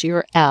 that's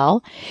your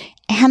L.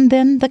 And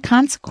then the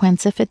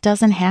consequence if it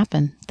doesn't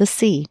happen, the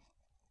C,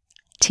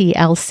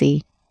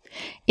 TLC.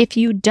 If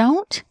you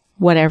don't,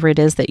 whatever it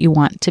is that you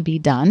want to be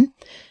done,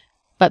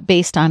 but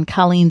based on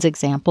Colleen's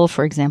example,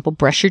 for example,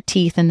 brush your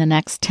teeth in the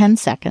next 10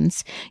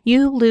 seconds,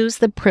 you lose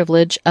the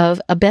privilege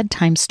of a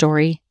bedtime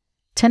story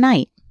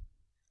tonight.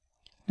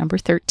 Number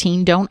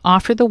 13, don't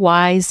offer the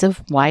whys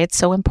of why it's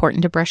so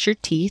important to brush your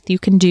teeth. You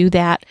can do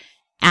that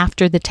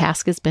after the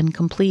task has been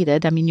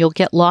completed. I mean, you'll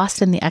get lost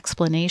in the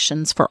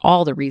explanations for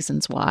all the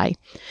reasons why.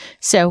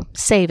 So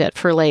save it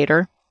for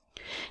later.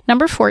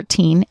 Number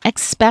 14,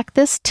 expect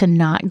this to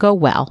not go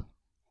well.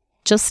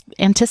 Just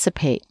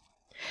anticipate.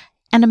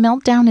 And a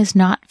meltdown is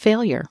not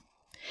failure.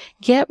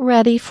 Get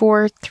ready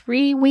for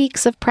 3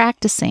 weeks of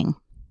practicing.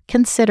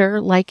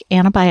 Consider, like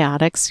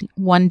antibiotics,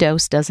 1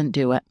 dose doesn't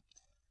do it.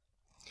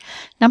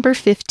 Number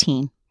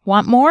 15,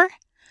 want more?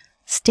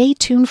 Stay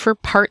tuned for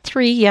part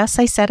 3. Yes,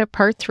 I said it,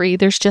 part 3.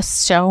 There's just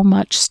so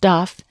much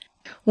stuff.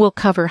 We'll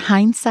cover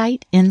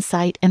hindsight,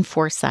 insight, and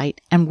foresight,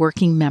 and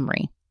working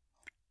memory.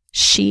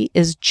 She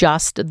is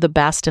just the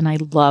best, and I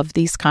love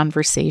these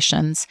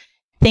conversations.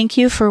 Thank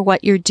you for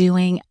what you're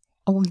doing.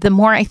 The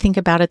more I think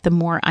about it, the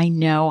more I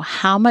know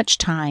how much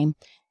time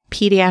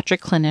pediatric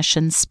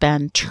clinicians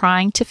spend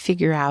trying to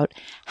figure out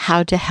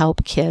how to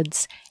help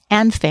kids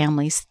and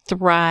families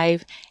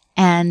thrive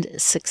and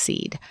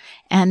succeed.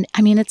 And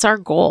I mean, it's our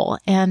goal.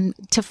 And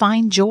to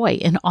find joy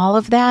in all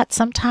of that,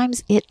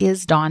 sometimes it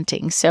is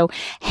daunting. So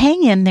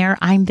hang in there.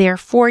 I'm there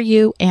for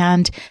you.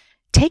 And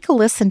take a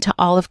listen to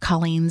all of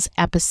Colleen's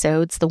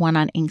episodes. The one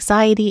on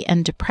anxiety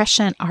and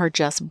depression are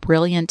just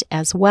brilliant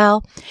as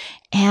well.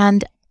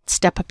 And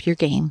step up your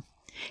game.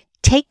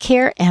 Take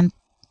care and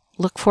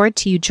look forward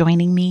to you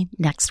joining me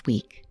next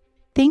week.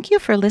 Thank you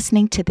for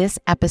listening to this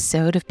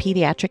episode of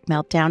Pediatric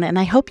Meltdown, and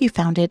I hope you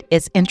found it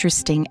as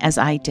interesting as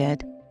I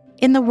did.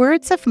 In the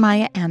words of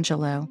Maya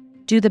Angelou,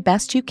 do the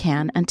best you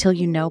can until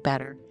you know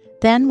better.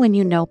 Then when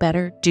you know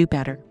better, do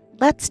better.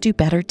 Let's do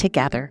better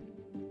together.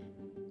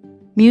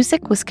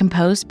 Music was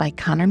composed by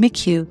Connor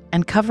McHugh,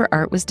 and cover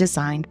art was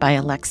designed by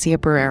Alexia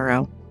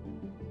Barrero.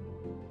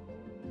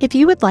 If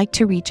you would like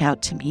to reach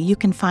out to me, you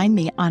can find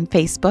me on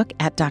Facebook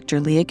at Dr.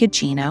 Leah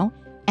Gugino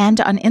and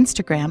on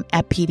Instagram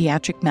at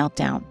Pediatric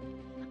Meltdown.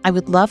 I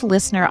would love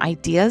listener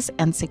ideas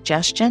and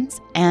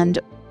suggestions and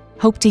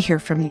hope to hear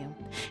from you.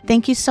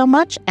 Thank you so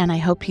much, and I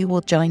hope you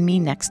will join me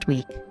next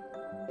week.